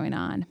what was going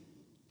on.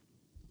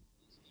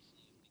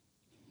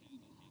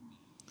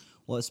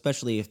 Well,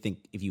 especially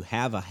if you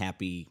have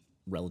a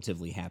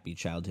relatively happy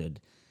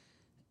childhood,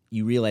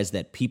 you realize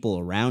that people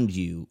around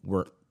you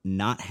were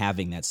not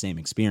having that same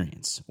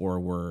experience, or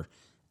were,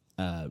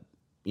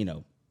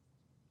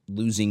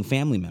 losing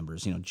family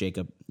members. You know,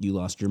 Jacob, you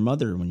lost your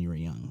mother when you were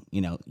young.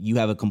 You know, you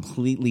have a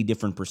completely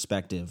different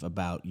perspective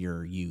about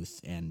your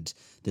youth and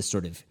this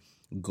sort of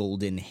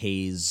golden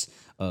haze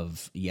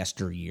of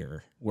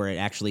yesteryear, where it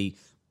actually,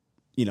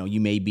 you know,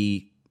 you may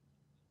be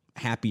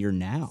happier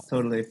now.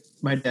 Totally.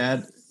 My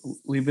dad,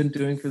 we've been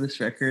doing for this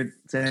record,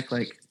 Zach,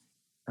 like,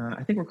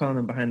 I think we're calling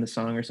them Behind the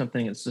Song or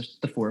something. It's just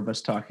the four of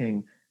us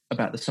talking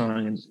about the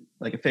song and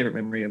like a favorite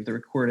memory of the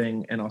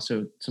recording, and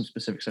also some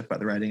specific stuff about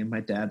the writing. And my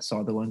dad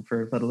saw the one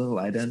for Let a Little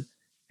Light In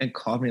and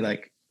called me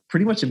like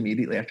pretty much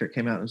immediately after it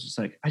came out. And was just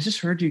like, I just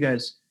heard you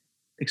guys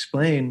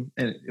explain,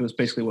 and it was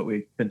basically what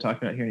we've been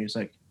talking about here. And he was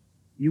like,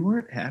 you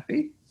weren't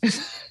happy?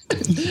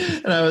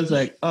 And I was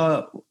like,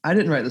 I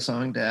didn't write the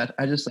song, Dad.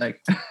 I just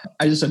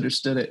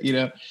understood it, you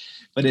know.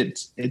 But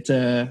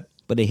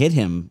but it hit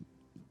him.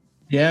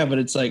 Yeah, but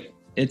it's like,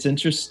 it's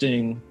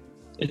interesting.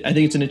 I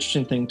think it's an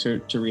interesting thing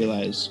to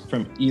realize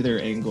from either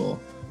angle,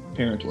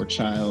 parent or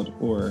child,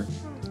 or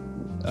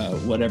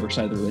whatever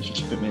side of the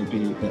relationship it may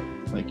be, that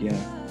like, yeah,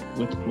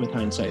 with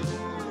hindsight,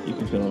 you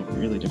can feel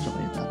really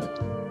differently about it,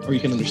 or you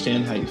can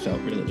understand how you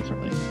felt really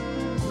differently.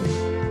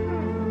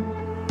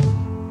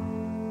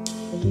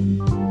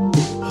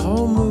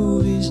 All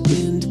movies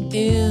end to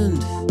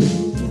end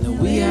in the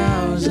wee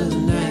hours of the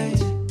night.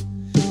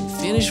 You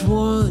finish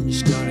one, you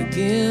start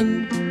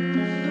again,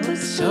 but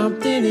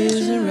something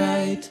isn't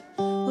right.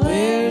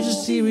 Where's the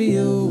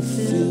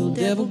cereal-filled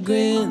devil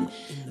grin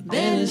and the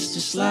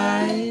banister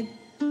slide?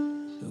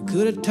 Who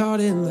could have taught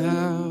him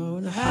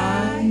how to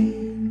hide?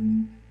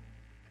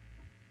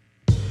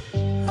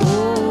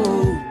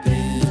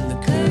 Open the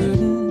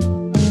curtain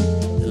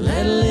and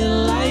let a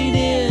little light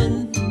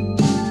in.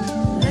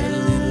 Let a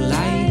little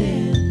light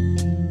in.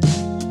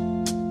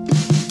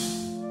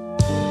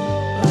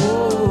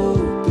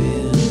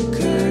 Open the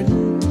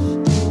curtain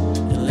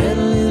and let a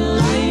little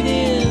light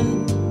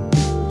in.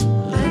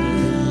 Let a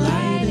little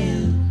light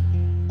in.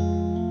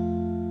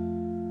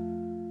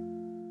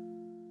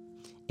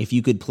 If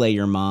you could play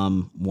your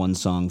mom one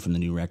song from the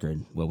new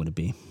record, what would it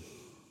be?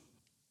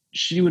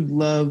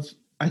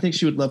 I think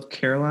she would love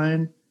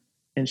Caroline,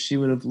 and she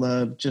would have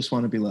loved Just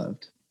Want to Be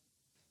Loved.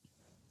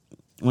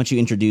 Why don't you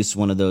introduce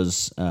one of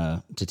those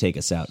to take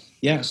us out?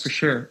 Yeah, for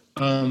sure.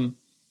 I'll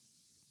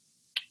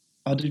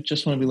do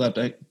Just Want to Be Loved.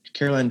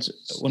 Caroline's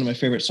one of my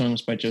favorite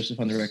songs by Joseph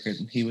on the record,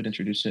 and he would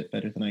introduce it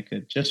better than I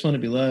could. Just Want to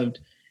Be Loved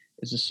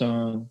is a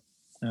song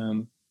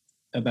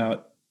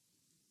about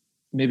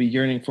maybe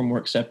yearning for more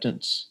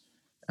acceptance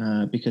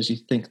because you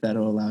think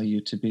that'll allow you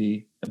to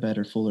be a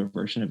better, fuller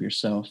version of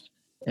yourself,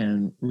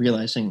 and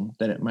realizing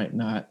that it might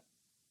not,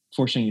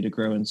 forcing you to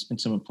grow in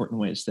some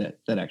important ways that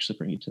actually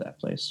bring you to that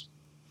place.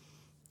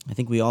 I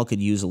think we all could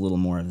use a little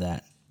more of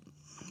that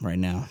right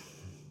now.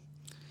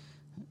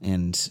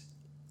 And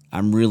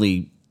I'm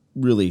really,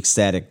 really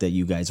ecstatic that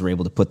you guys were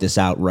able to put this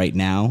out right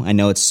now. I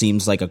know it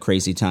seems like a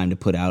crazy time to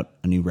put out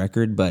a new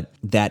record, but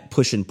that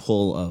push and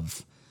pull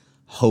of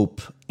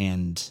hope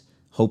and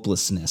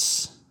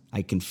hopelessness,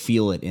 I can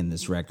feel it in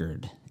this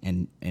record,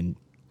 and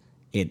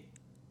it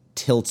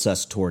tilts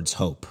us towards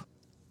hope.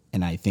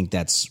 And I think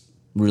that's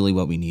really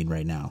what we need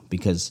right now,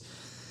 because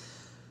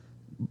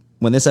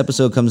when this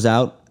episode comes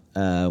out,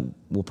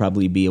 we'll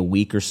probably be a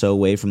week or so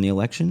away from the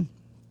election.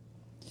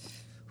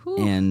 Whew.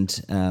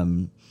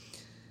 And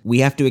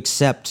we have to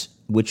accept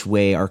which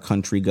way our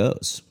country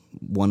goes,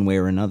 one way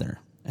or another.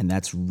 And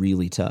that's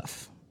really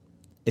tough.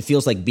 It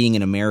feels like being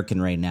an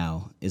American right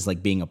now is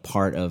like being a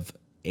part of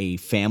a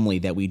family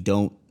that we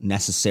don't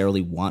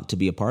necessarily want to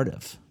be a part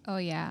of. Oh,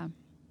 yeah.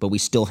 But we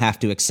still have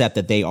to accept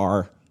that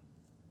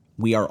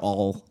we are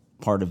all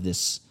part of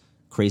this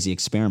crazy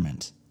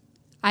experiment.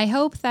 I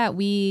hope that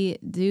we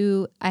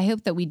do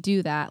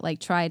that, like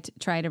try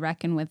to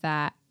reckon with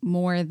that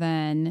more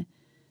than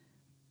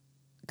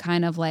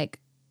kind of like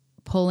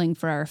pulling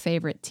for our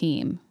favorite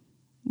team,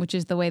 which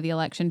is the way the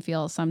election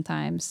feels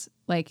sometimes.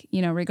 Like,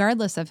 you know,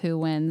 regardless of who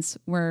wins,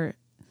 we're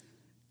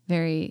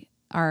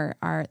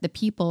the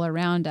people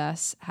around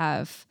us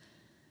have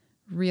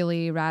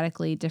really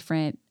radically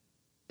different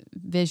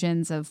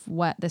visions of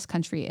what this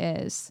country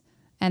is,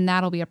 and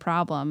that'll be a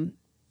problem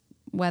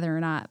whether or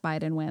not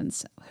Biden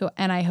wins,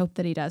 and I hope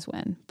that he does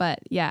win. But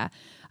yeah,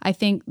 I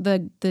think the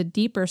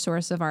deeper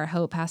source of our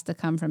hope has to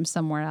come from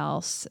somewhere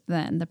else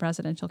than the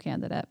presidential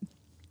candidate.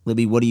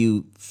 Libby, what do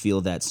you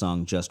feel that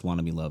song Just Want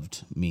to Be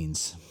Loved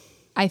means?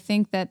 I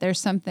think that there's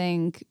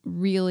something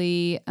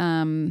really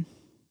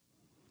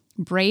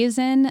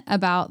brazen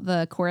about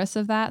the chorus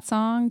of that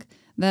song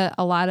that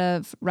a lot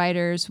of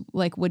writers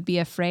like would be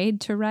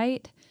afraid to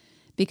write,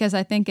 because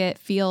I think it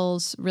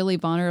feels really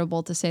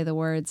vulnerable to say the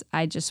words,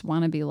 I just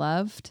want to be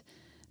loved.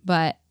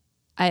 But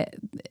I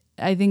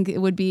think it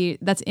would be,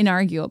 that's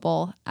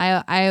inarguable.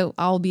 I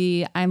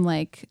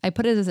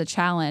put it as a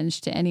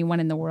challenge to anyone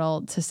in the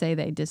world to say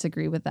they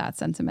disagree with that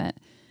sentiment.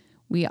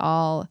 We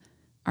all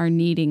are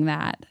needing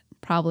that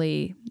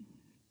probably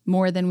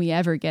more than we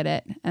ever get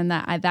it. And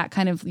that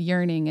kind of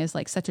yearning is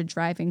like such a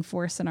driving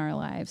force in our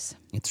lives.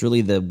 It's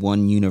really the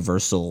one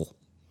universal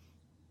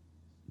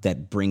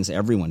that brings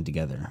everyone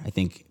together. I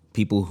think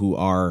people who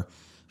are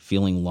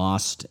feeling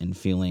lost and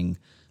feeling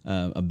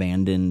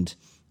abandoned,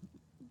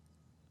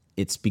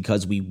 it's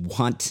because we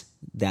want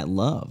that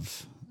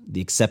love,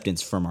 the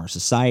acceptance from our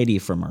society,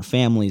 from our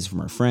families, from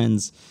our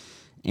friends.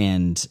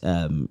 And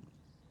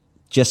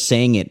just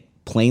saying it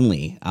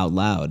plainly out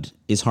loud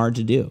is hard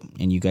to do.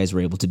 And you guys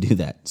were able to do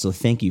that. So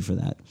thank you for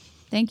that.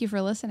 Thank you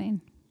for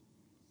listening.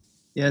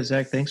 Yeah,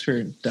 Zach, thanks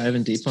for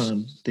diving deep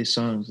on these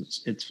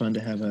songs. It's fun to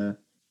have a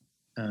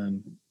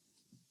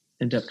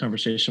in-depth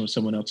conversation with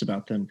someone else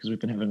about them, because we've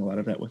been having a lot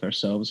of that with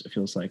ourselves, it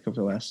feels like, over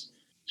the last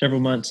several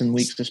months and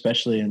weeks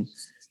especially. And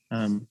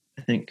I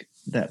think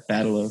that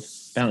battle of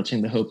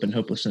balancing the hope and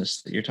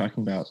hopelessness that you're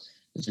talking about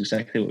is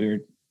exactly what we were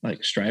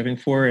like striving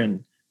for,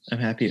 and I'm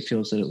happy it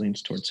feels that it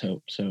leans towards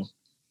hope. So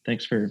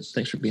thanks for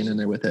being in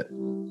there with it.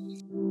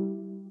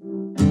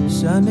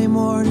 Sunday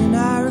morning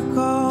I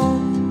recall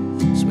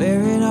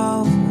swearing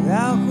off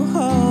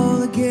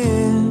alcohol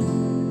again.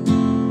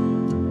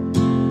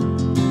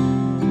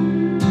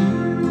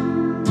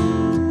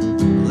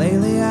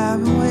 Lately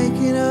I've been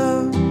waking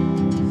up,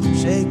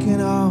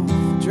 shaking off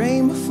a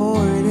dream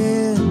before it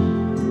ends.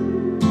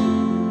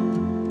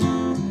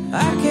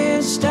 I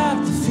can't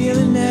stop the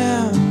feeling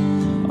now.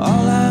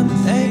 All I'm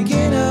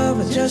thinking of,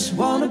 I just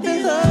wanna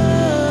be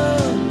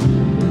loved.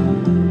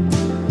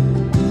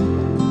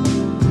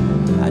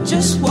 I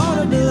just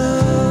wanna be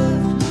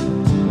loved.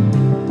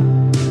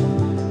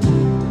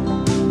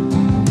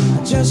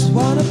 I just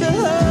wanna be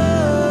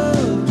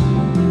loved.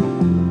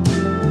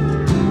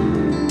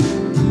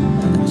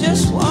 I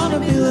just wanna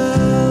be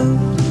loved.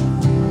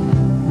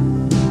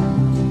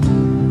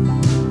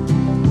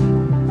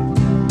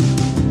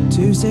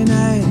 Tuesday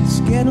night, it's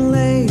getting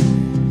late.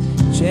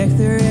 Check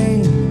the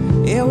rain,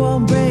 it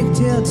won't break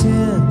till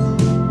 10.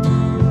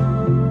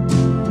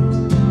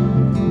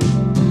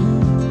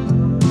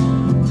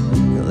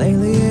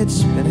 Lately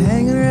it's been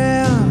hanging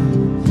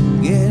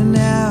around, getting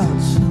out,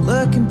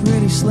 looking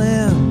pretty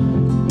slim.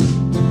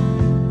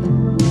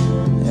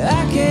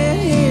 I can't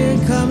hear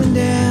it coming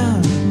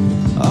down.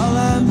 All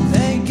I'm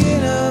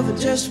thinking of, I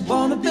just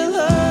wanna be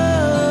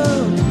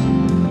loved.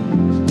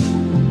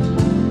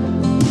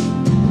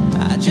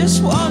 I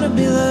just wanna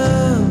be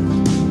loved.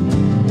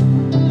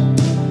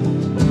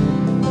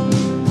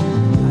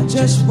 I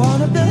just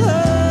wanna be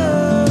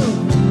loved.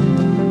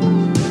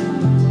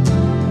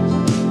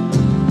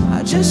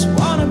 I just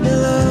wanna be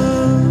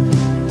loved.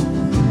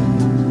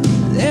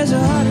 There's a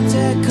heart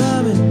attack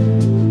coming.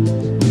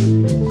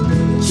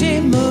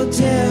 Cheap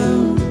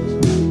motel.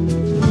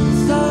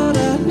 Thought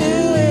I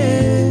knew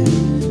it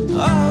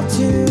all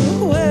too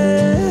well.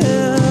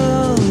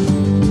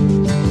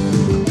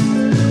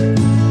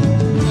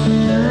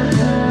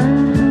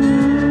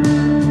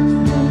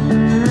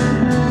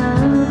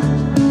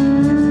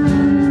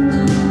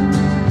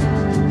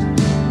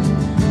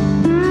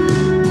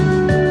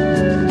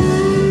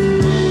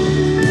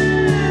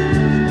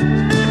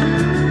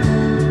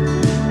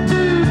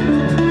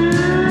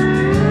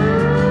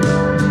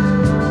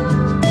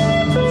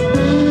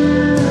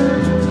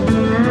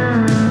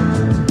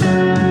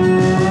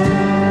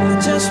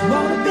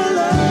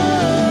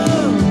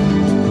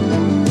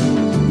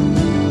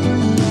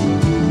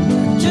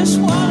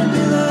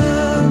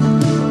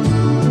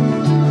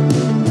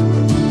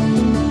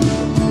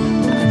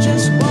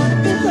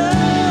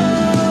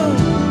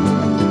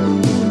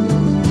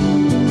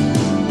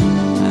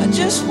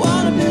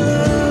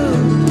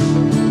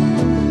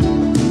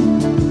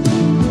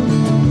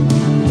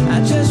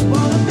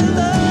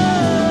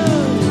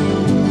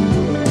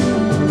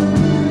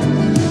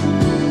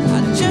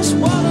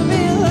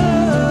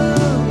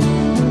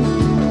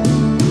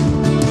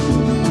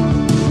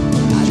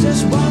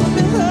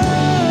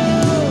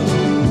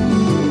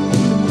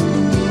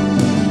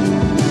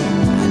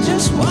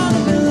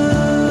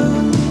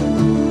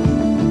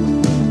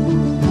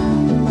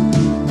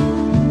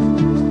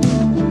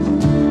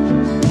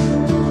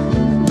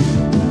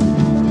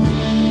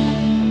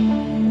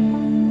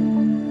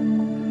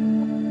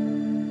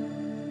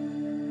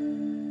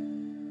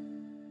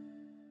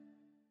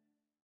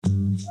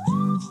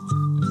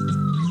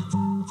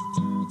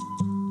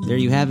 There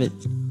you have it.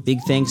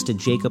 Big thanks to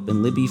Jacob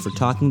and Libby for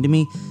talking to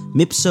me.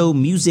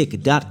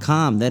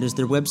 Mipsomusic.com, that is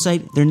their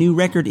website. Their new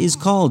record is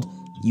called,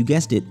 you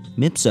guessed it,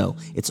 Mipso.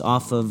 It's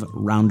off of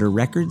Rounder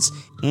Records,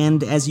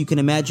 and as you can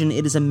imagine,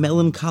 it is a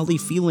melancholy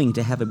feeling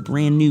to have a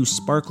brand new,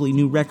 sparkly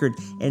new record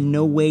and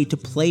no way to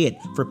play it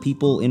for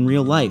people in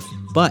real life.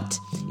 But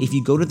if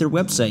you go to their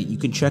website, you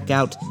can check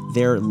out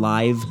their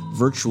live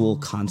virtual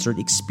concert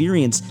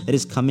experience that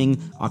is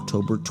coming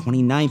October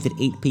 29th at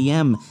 8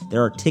 p.m.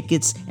 There are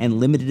tickets and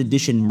limited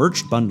edition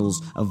merch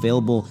bundles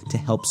available to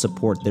help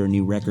support their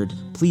new record.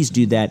 Please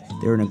do that.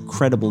 They're an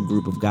incredible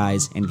group of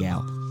guys and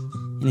gal.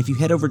 And if you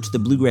head over to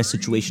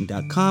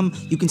thebluegrasssituation.com,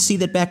 you can see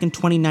that back in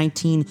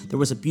 2019, there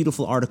was a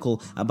beautiful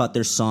article about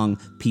their song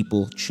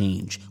People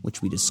Change,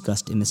 which we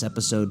discussed in this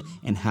episode,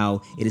 and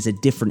how it is a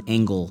different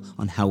angle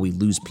on how we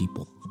lose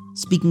people.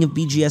 Speaking of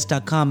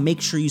BGS.com,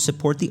 make sure you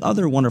support the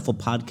other wonderful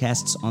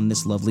podcasts on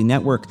this lovely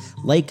network,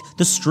 like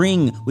The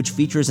String, which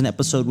features an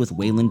episode with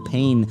Waylon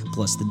Payne,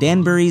 plus The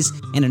Danburys,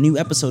 and a new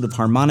episode of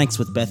Harmonics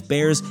with Beth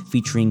Bears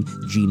featuring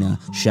Gina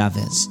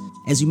Chavez.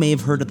 As you may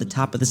have heard at the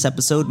top of this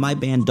episode, my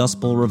band Dust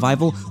Bowl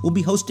Revival will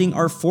be hosting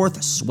our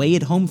 4th Sway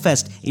at Home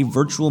Fest, a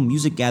virtual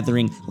music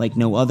gathering like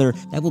no other.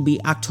 That will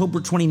be October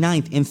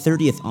 29th and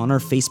 30th on our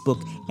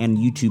Facebook and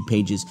YouTube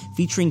pages,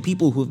 featuring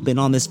people who have been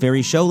on this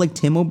very show like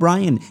Tim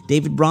O'Brien,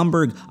 David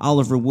Bromberg,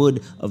 Oliver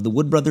Wood of the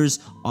Wood Brothers,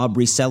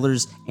 Aubrey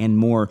Sellers, and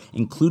more,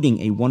 including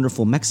a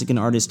wonderful Mexican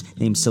artist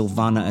named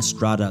Silvana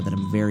Estrada that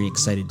I'm very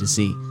excited to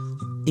see.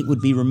 It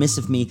would be remiss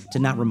of me to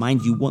not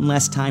remind you one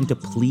last time to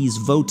please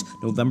vote.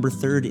 November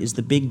 3rd is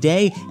the big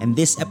day, and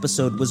this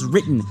episode was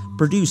written,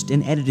 produced,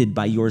 and edited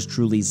by yours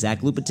truly, Zach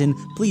Lupetin.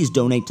 Please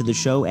donate to the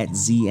show at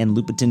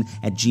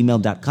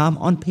znlupetin@gmail.com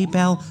on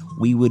PayPal.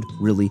 We would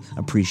really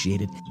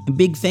appreciate it. And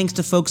big thanks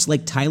to folks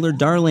like Tyler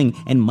Darling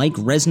and Mike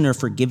Resner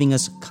for giving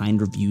us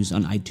kind reviews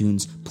on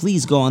iTunes.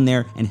 Please go on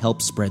there and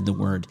help spread the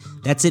word.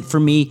 That's it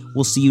for me.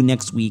 We'll see you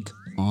next week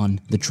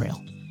on The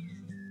Trail.